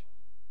knowledge.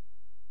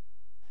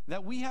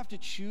 That we have to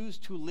choose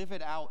to live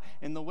it out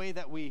in the way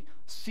that we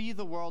see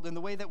the world, in the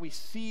way that we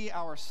see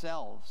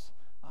ourselves.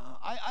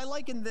 I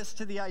liken this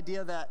to the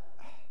idea that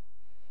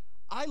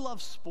I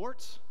love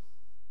sports,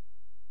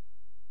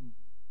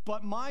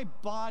 but my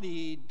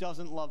body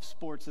doesn't love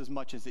sports as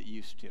much as it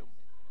used to.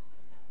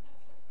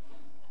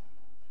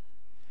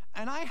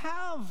 And I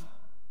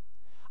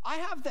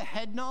have the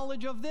head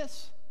knowledge of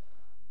this.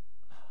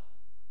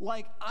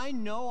 Like, I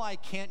know I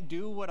can't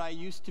do what I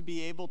used to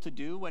be able to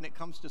do when it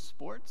comes to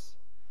sports,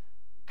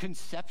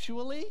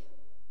 conceptually,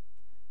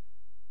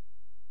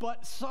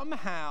 but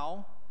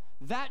somehow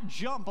that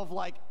jump of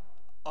like,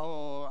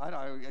 I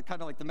don't know,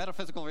 kind of like the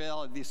metaphysical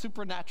reality, the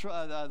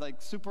supernatural, like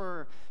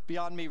super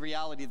beyond me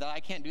reality that I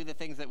can't do the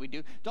things that we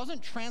do,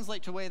 doesn't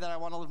translate to a way that I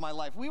want to live my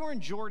life. We were in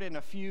Jordan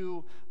a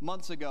few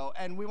months ago,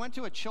 and we went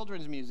to a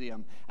children's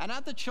museum. And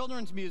at the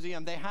children's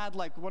museum, they had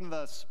like one of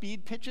the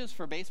speed pitches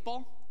for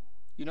baseball.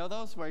 You know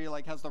those, where you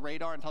like has the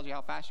radar and tells you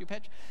how fast you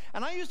pitch?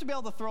 And I used to be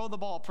able to throw the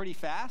ball pretty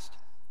fast.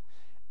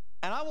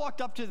 And I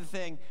walked up to the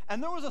thing,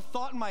 and there was a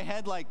thought in my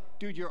head like,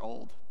 dude, you're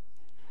old.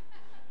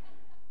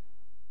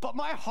 But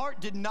my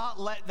heart did not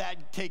let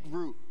that take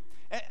root.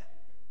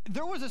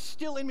 There was a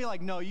still in me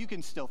like, no, you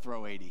can still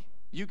throw 80.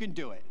 You can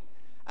do it.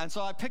 And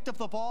so I picked up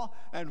the ball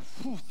and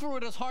threw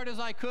it as hard as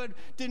I could,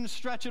 didn't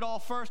stretch it all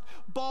first.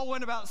 Ball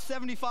went about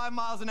 75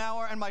 miles an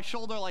hour, and my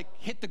shoulder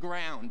hit the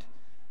ground.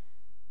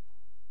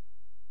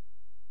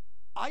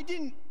 I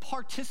didn't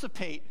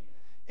participate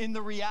in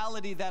the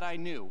reality that I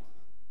knew.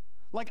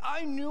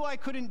 I knew I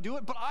couldn't do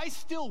it, but I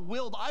still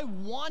willed. I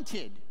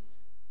wanted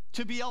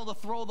to be able to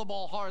throw the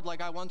ball hard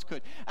like I once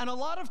could. And a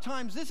lot of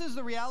times, this is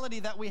the reality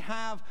that we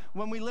have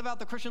when we live out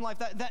the Christian life,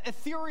 that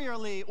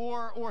ethereally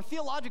or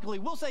theologically,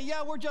 we'll say,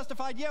 yeah, we're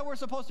justified, yeah, we're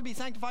supposed to be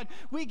sanctified,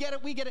 we get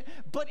it.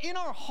 But in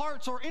our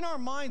hearts or in our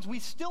minds, we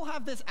still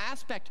have this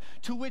aspect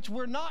to which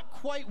we're not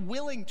quite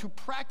willing to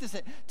practice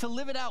it, to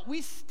live it out.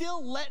 We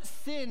still let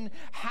sin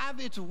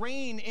have its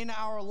reign in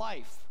our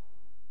life.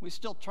 We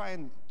still try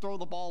and throw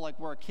the ball like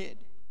we're a kid.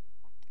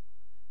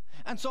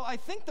 And so I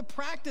think the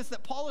practice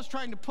that Paul is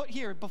trying to put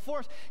here before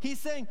us, he's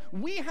saying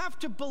we have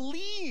to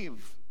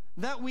believe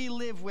that we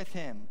live with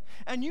him.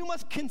 And you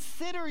must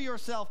consider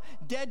yourself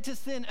dead to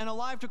sin and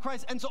alive to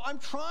Christ. And so I'm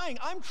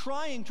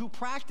trying to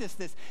practice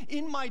this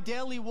in my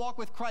daily walk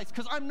with Christ,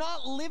 because I'm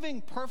not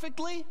living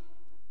perfectly,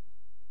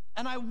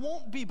 and I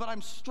won't be, but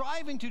I'm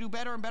striving to do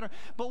better and better.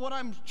 But what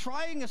I'm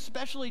trying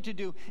especially to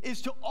do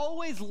is to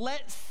always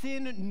let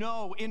sin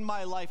know in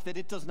my life that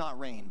it does not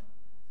reign.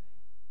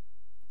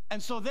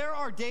 And so there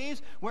are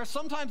days where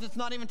sometimes it's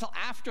not even until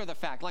after the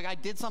fact. I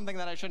did something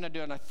that I shouldn't have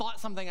done. I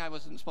thought something I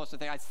wasn't supposed to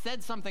think. I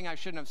said something I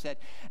shouldn't have said.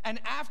 And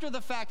after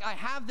the fact, I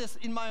have this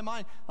in my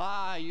mind,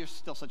 you're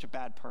still such a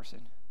bad person.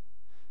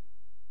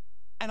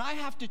 And I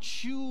have to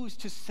choose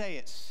to say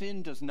it.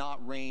 Sin does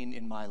not reign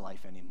in my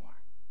life anymore.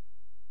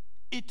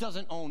 It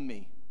doesn't own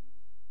me.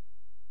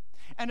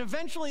 And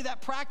eventually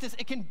that practice,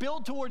 it can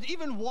build towards,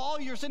 even while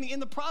you're sinning,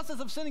 in the process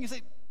of sinning, you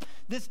say,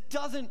 this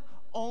doesn't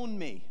own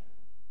me.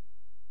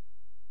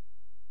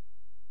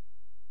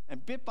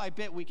 And bit by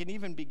bit, we can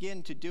even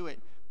begin to do it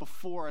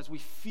before, as we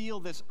feel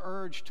this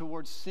urge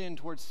towards sin,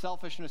 towards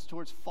selfishness,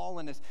 towards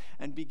fallenness,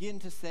 and begin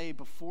to say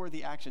before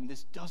the action,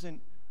 this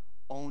doesn't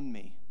own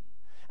me.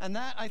 And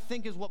that, I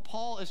think, is what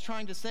Paul is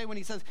trying to say when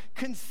he says,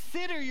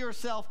 consider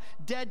yourself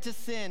dead to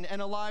sin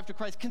and alive to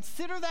Christ.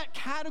 Consider that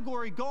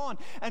category gone.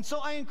 And so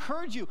I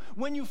encourage you,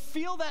 when you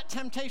feel that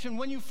temptation,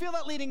 when you feel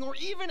that leading, or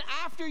even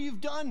after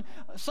you've done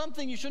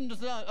something you shouldn't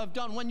have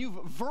done, when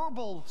you've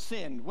verbal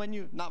sinned,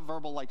 not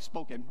verbal like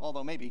spoken,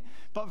 although maybe,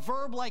 but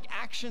verb like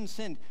action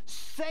sinned,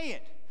 say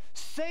it.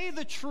 Say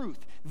the truth.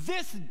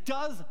 This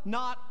does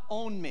not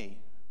own me.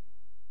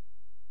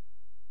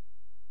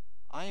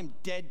 I am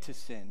dead to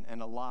sin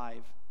and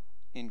alive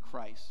in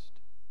Christ.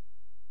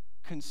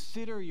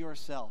 Consider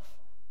yourself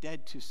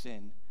dead to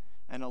sin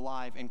and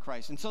alive in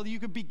Christ. And so that you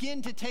could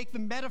begin to take the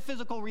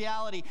metaphysical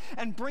reality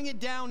and bring it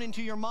down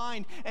into your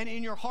mind and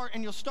in your heart,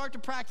 and you'll start to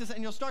practice it,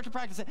 and you'll start to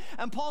practice it.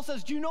 And Paul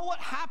says, do you know what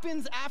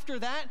happens after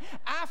that?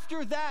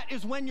 After that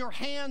is when your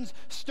hands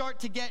start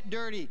to get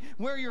dirty,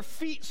 where your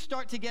feet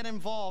start to get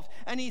involved.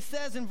 And he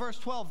says in verse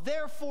 12,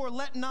 therefore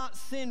let not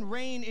sin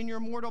reign in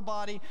your mortal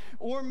body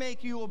or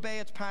make you obey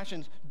its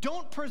passions.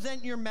 Don't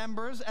present your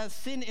members as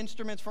sin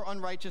instruments for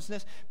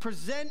unrighteousness.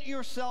 Present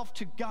yourself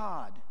to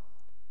God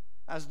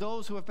as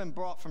those who have been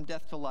brought from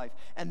death to life,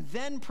 and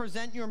then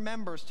present your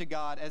members to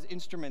God as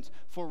instruments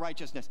for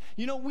righteousness.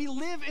 You know, we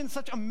live in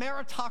such a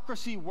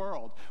meritocracy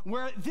world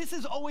where this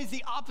is always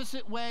the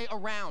opposite way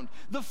around.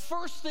 The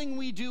first thing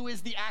we do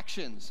is the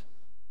actions.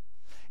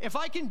 If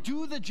I can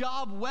do the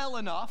job well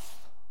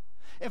enough,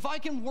 if I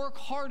can work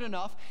hard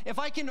enough, if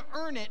I can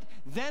earn it,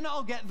 then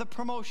I'll get the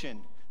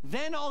promotion.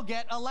 Then I'll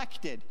get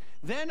elected.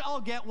 Then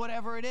I'll get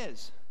whatever it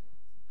is.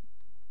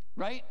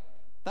 Right?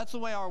 That's the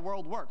way our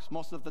world works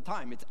most of the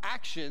time. It's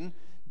action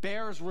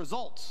bears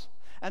results,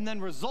 and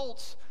then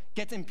results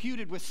gets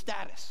imputed with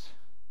status.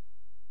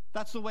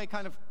 That's the way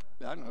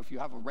I don't know if you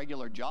have a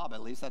regular job,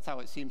 at least that's how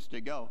it seems to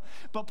go.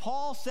 But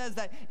Paul says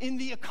that in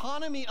the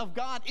economy of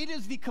God, it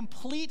is the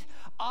complete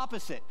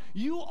opposite.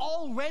 You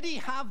already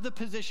have the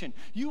position.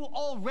 You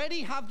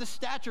already have the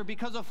stature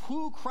because of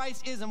who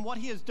Christ is and what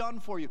he has done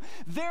for you.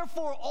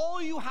 Therefore,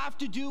 all you have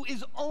to do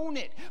is own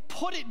it.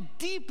 Put it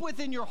deep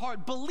within your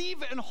heart.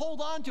 Believe it and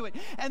hold on to it.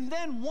 And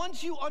then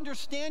once you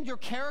understand your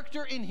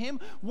character in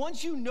him,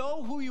 once you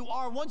know who you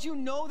are, once you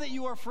know that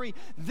you are free,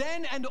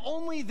 then and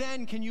only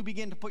then can you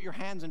begin to put your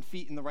hands and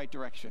feet in the right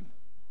direction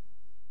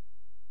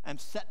and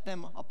set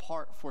them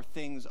apart for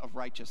things of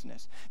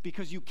righteousness,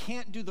 because you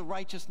can't do the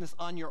righteousness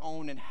on your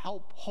own and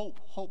hope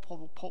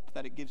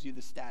that it gives you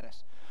the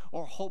status,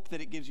 or hope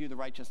that it gives you the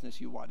righteousness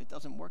you want. It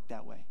doesn't work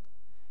that way.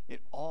 It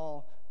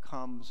all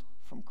comes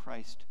from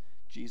Christ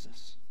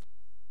Jesus.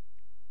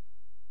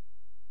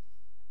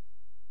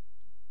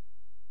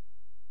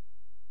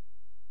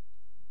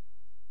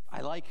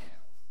 I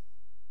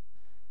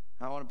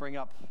want to bring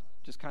up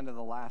just kind of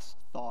the last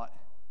thought.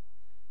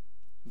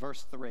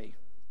 Verse 3.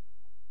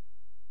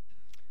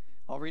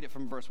 I'll read it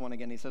from verse 1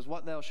 again. He says,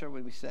 what then shall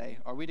we say?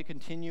 Are we to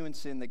continue in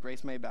sin that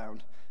grace may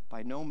abound?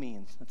 By no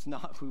means. That's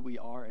not who we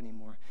are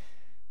anymore.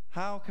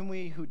 How can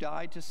we who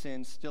died to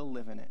sin still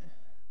live in it?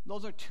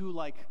 Those are two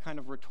kind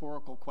of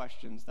rhetorical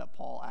questions that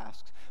Paul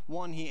asks.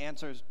 One, he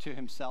answers to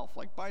himself,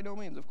 by no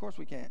means, of course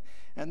we can't.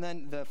 And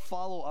then the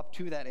follow-up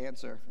to that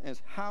answer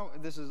is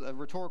this is a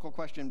rhetorical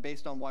question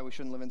based on why we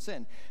shouldn't live in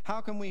sin.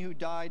 How can we who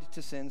died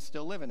to sin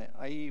still live in it?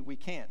 i.e., we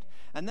can't.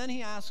 And then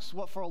he asks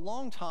what for a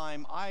long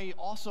time I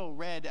also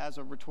read as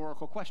a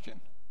rhetorical question.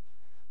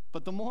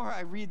 But the more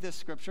I read this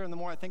scripture and the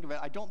more I think of it,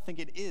 I don't think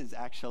it is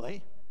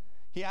actually.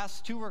 He asks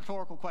two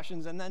rhetorical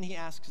questions and then he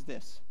asks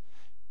this: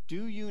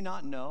 do you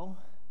not know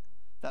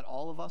that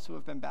all of us who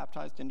have been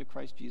baptized into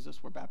Christ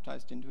Jesus were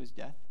baptized into his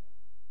death?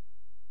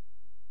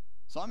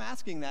 So I'm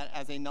asking that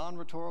as a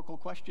non-rhetorical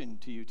question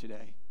to you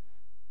today.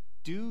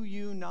 Do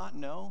you not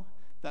know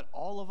that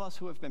all of us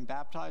who have been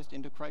baptized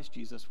into Christ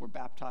Jesus were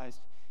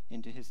baptized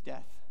into his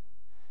death?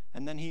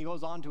 And then he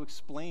goes on to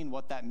explain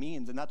what that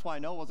means. And that's why I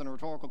know it wasn't a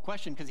rhetorical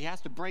question, because he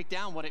has to break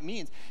down what it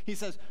means. He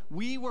says,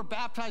 we were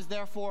baptized,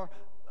 therefore,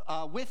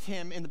 with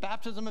him in the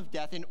baptism of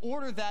death, in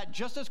order that,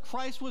 just as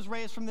Christ was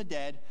raised from the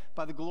dead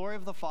by the glory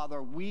of the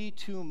Father, we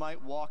too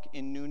might walk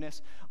in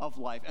newness of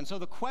life. And so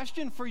the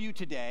question for you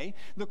today,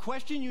 the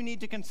question you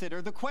need to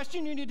consider, the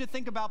question you need to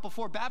think about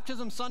before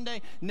Baptism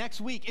Sunday next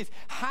week is,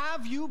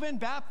 have you been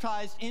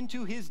baptized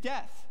into his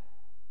death?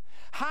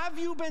 Have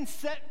you been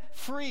set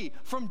free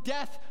from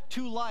death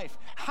to life?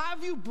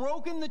 Have you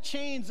broken the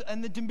chains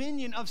and the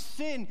dominion of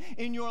sin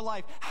in your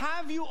life?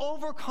 Have you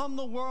overcome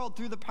the world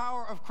through the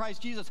power of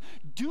Christ Jesus?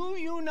 Do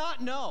you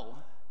not know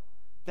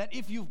that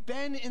if you've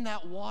been in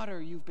that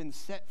water, you've been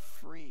set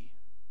free?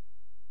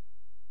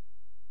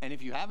 And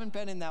if you haven't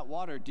been in that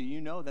water, do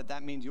you know that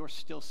that means you're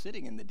still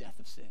sitting in the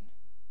death of sin?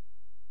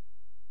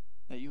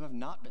 That you have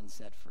not been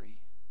set free?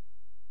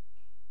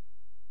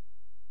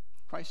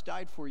 Christ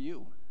died for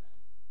you.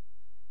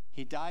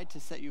 He died to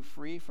set you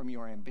free from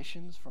your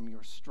ambitions, from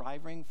your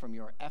striving, from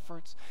your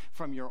efforts,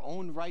 from your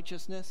own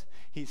righteousness.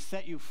 He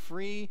set you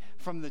free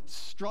from the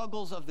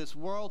struggles of this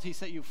world. He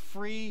set you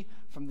free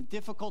from the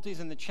difficulties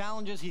and the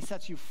challenges. He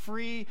sets you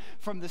free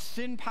from the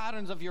sin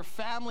patterns of your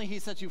family. He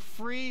sets you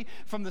free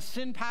from the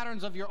sin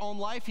patterns of your own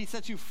life. He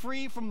sets you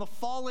free from the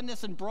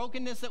fallenness and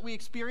brokenness that we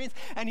experience.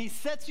 And he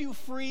sets you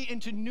free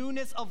into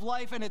newness of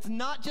life. And it's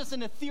not just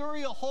an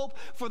ethereal hope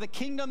for the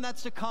kingdom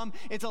that's to come.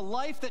 It's a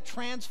life that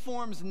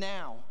transforms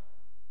now.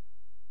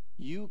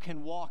 You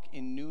can walk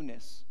in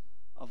newness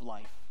of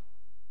life.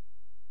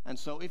 And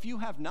so if you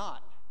have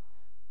not,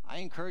 I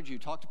encourage you,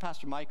 talk to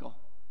Pastor Michael,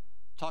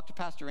 talk to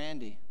Pastor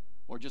Andy,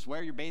 or just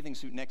wear your bathing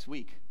suit next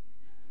week.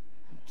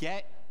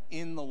 Get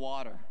in the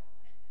water.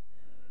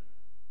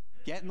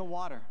 Get in the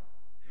water.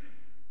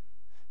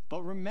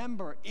 But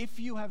remember, if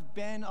you have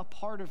been a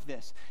part of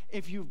this,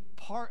 if you're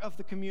part of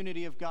the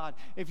community of God,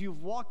 if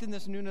you've walked in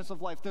this newness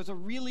of life, there's a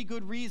really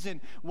good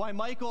reason why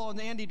Michael and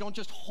Andy don't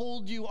just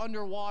hold you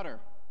underwater.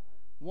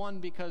 One,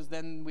 because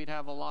then we'd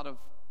have a lot of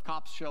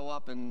cops show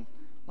up and,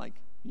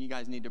 you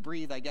guys need to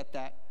breathe, I get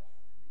that.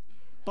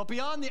 But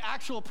beyond the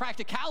actual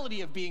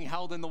practicality of being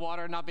held in the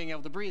water and not being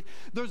able to breathe,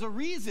 there's a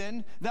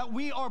reason that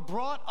we are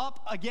brought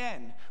up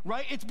again,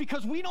 right? It's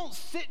because we don't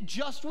sit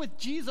just with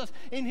Jesus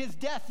in his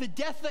death, the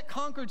death that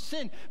conquered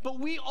sin, but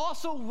we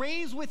also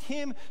raise with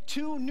him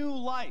to new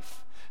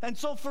life. And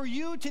so for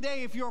you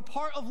today, if you're a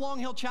part of Long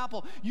Hill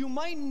Chapel, you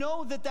might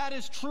know that that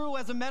is true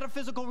as a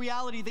metaphysical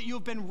reality, that you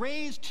have been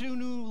raised to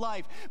new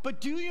life. But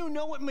do you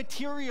know it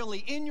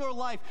materially in your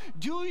life?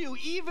 Do you,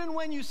 even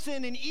when you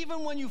sin and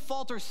even when you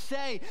falter,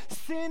 say,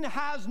 sin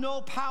has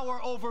no power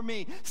over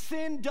me.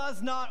 Sin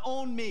does not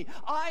own me.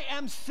 I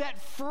am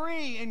set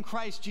free in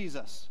Christ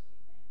Jesus.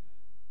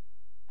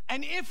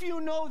 And if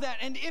you know that,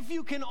 and if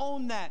you can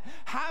own that,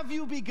 have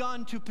you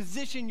begun to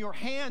position your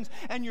hands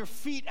and your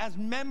feet as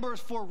members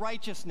for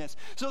righteousness,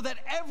 so that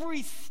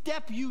every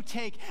step you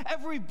take,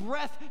 every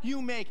breath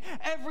you make,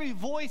 every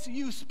voice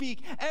you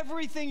speak,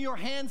 everything your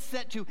hands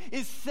set to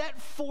is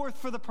set forth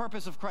for the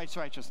purpose of Christ's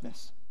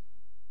righteousness,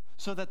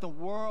 so that the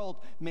world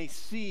may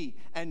see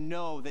and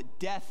know that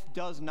death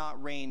does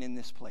not reign in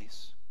this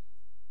place,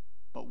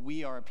 but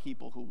we are a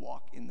people who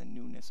walk in the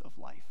newness of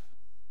life.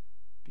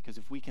 Because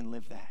if we can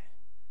live that,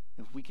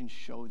 if we can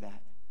show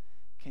that,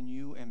 can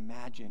you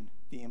imagine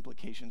the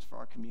implications for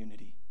our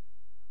community?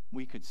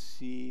 We could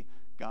see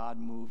God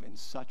move in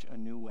such a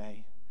new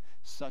way,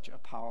 such a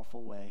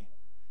powerful way,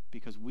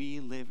 because we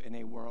live in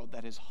a world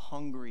that is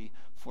hungry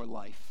for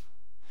life,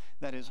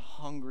 that is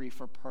hungry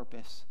for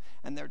purpose,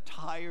 and they're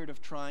tired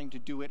of trying to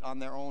do it on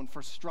their own,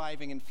 for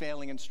striving and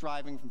failing and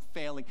striving from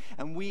failing.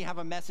 And we have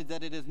a message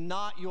that it is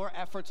not your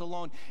efforts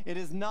alone. It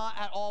is not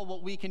at all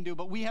what we can do,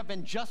 but we have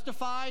been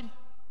justified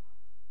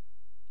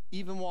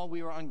even while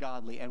we were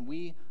ungodly, and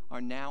we are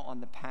now on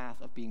the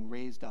path of being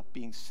raised up,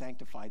 being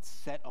sanctified,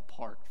 set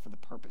apart for the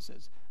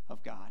purposes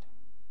of God.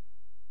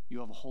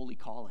 You have a holy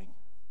calling.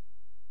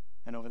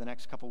 And over the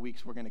next couple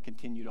weeks, we're going to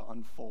continue to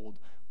unfold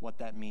what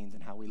that means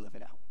and how we live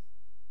it out.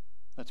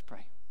 Let's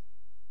pray.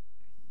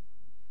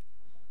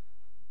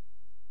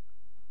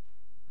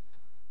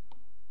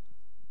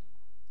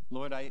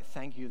 Lord, I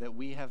thank you that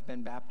we have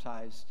been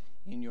baptized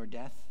in your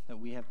death, that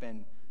we have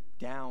been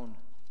down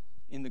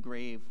in the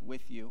grave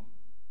with you.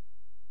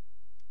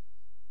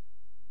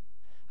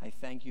 I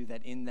thank you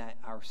that in that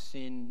our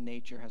sin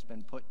nature has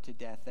been put to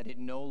death, that it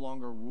no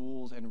longer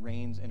rules and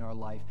reigns in our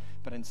life,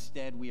 but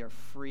instead we are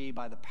free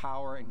by the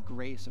power and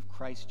grace of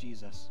Christ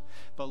Jesus.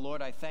 But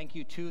Lord, I thank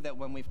you too that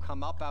when we've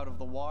come up out of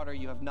the water,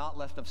 you have not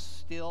left us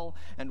still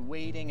and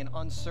waiting and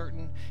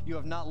uncertain. You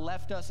have not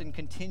left us in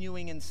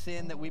continuing in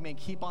sin that we may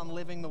keep on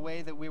living the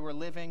way that we were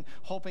living,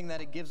 hoping that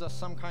it gives us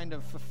some kind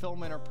of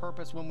fulfillment or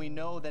purpose when we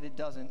know that it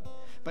doesn't.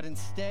 But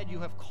instead, you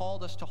have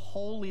called us to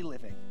holy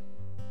living,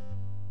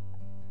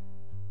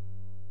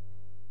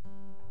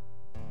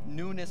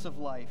 newness of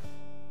life.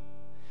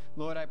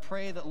 Lord, I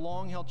pray that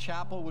Long Hill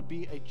Chapel would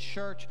be a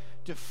church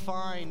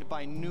defined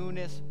by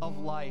newness of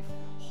life,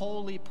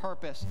 holy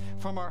purpose,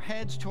 from our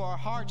heads to our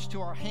hearts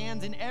to our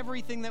hands in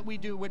everything that we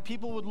do. When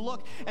people would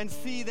look and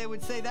see, they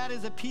would say, that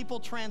is a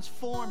people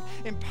transformed,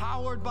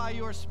 empowered by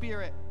your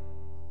Spirit.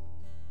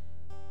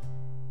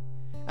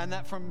 And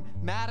that from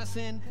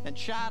Madison and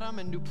Chatham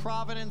and New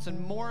Providence and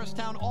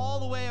Morristown,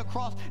 all the way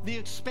across the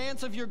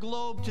expanse of your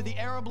globe to the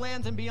Arab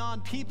lands and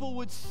beyond, people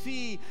would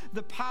see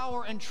the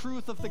power and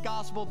truth of the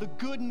gospel, the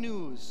good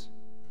news,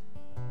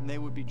 and they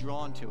would be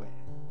drawn to it.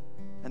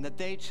 And that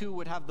they too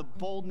would have the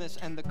boldness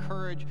and the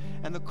courage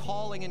and the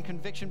calling and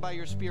conviction by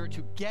your Spirit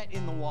to get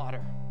in the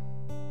water.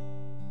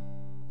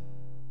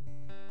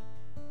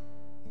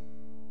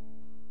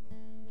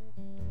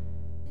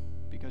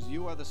 Because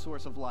you are the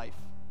source of life.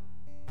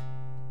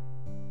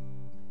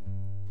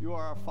 You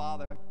are our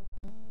Father,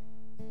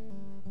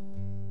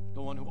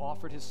 the one who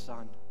offered his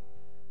Son.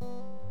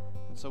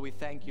 And so we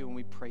thank you and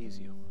we praise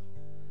you.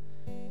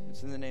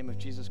 It's in the name of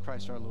Jesus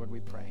Christ our Lord we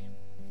pray.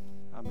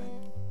 Amen.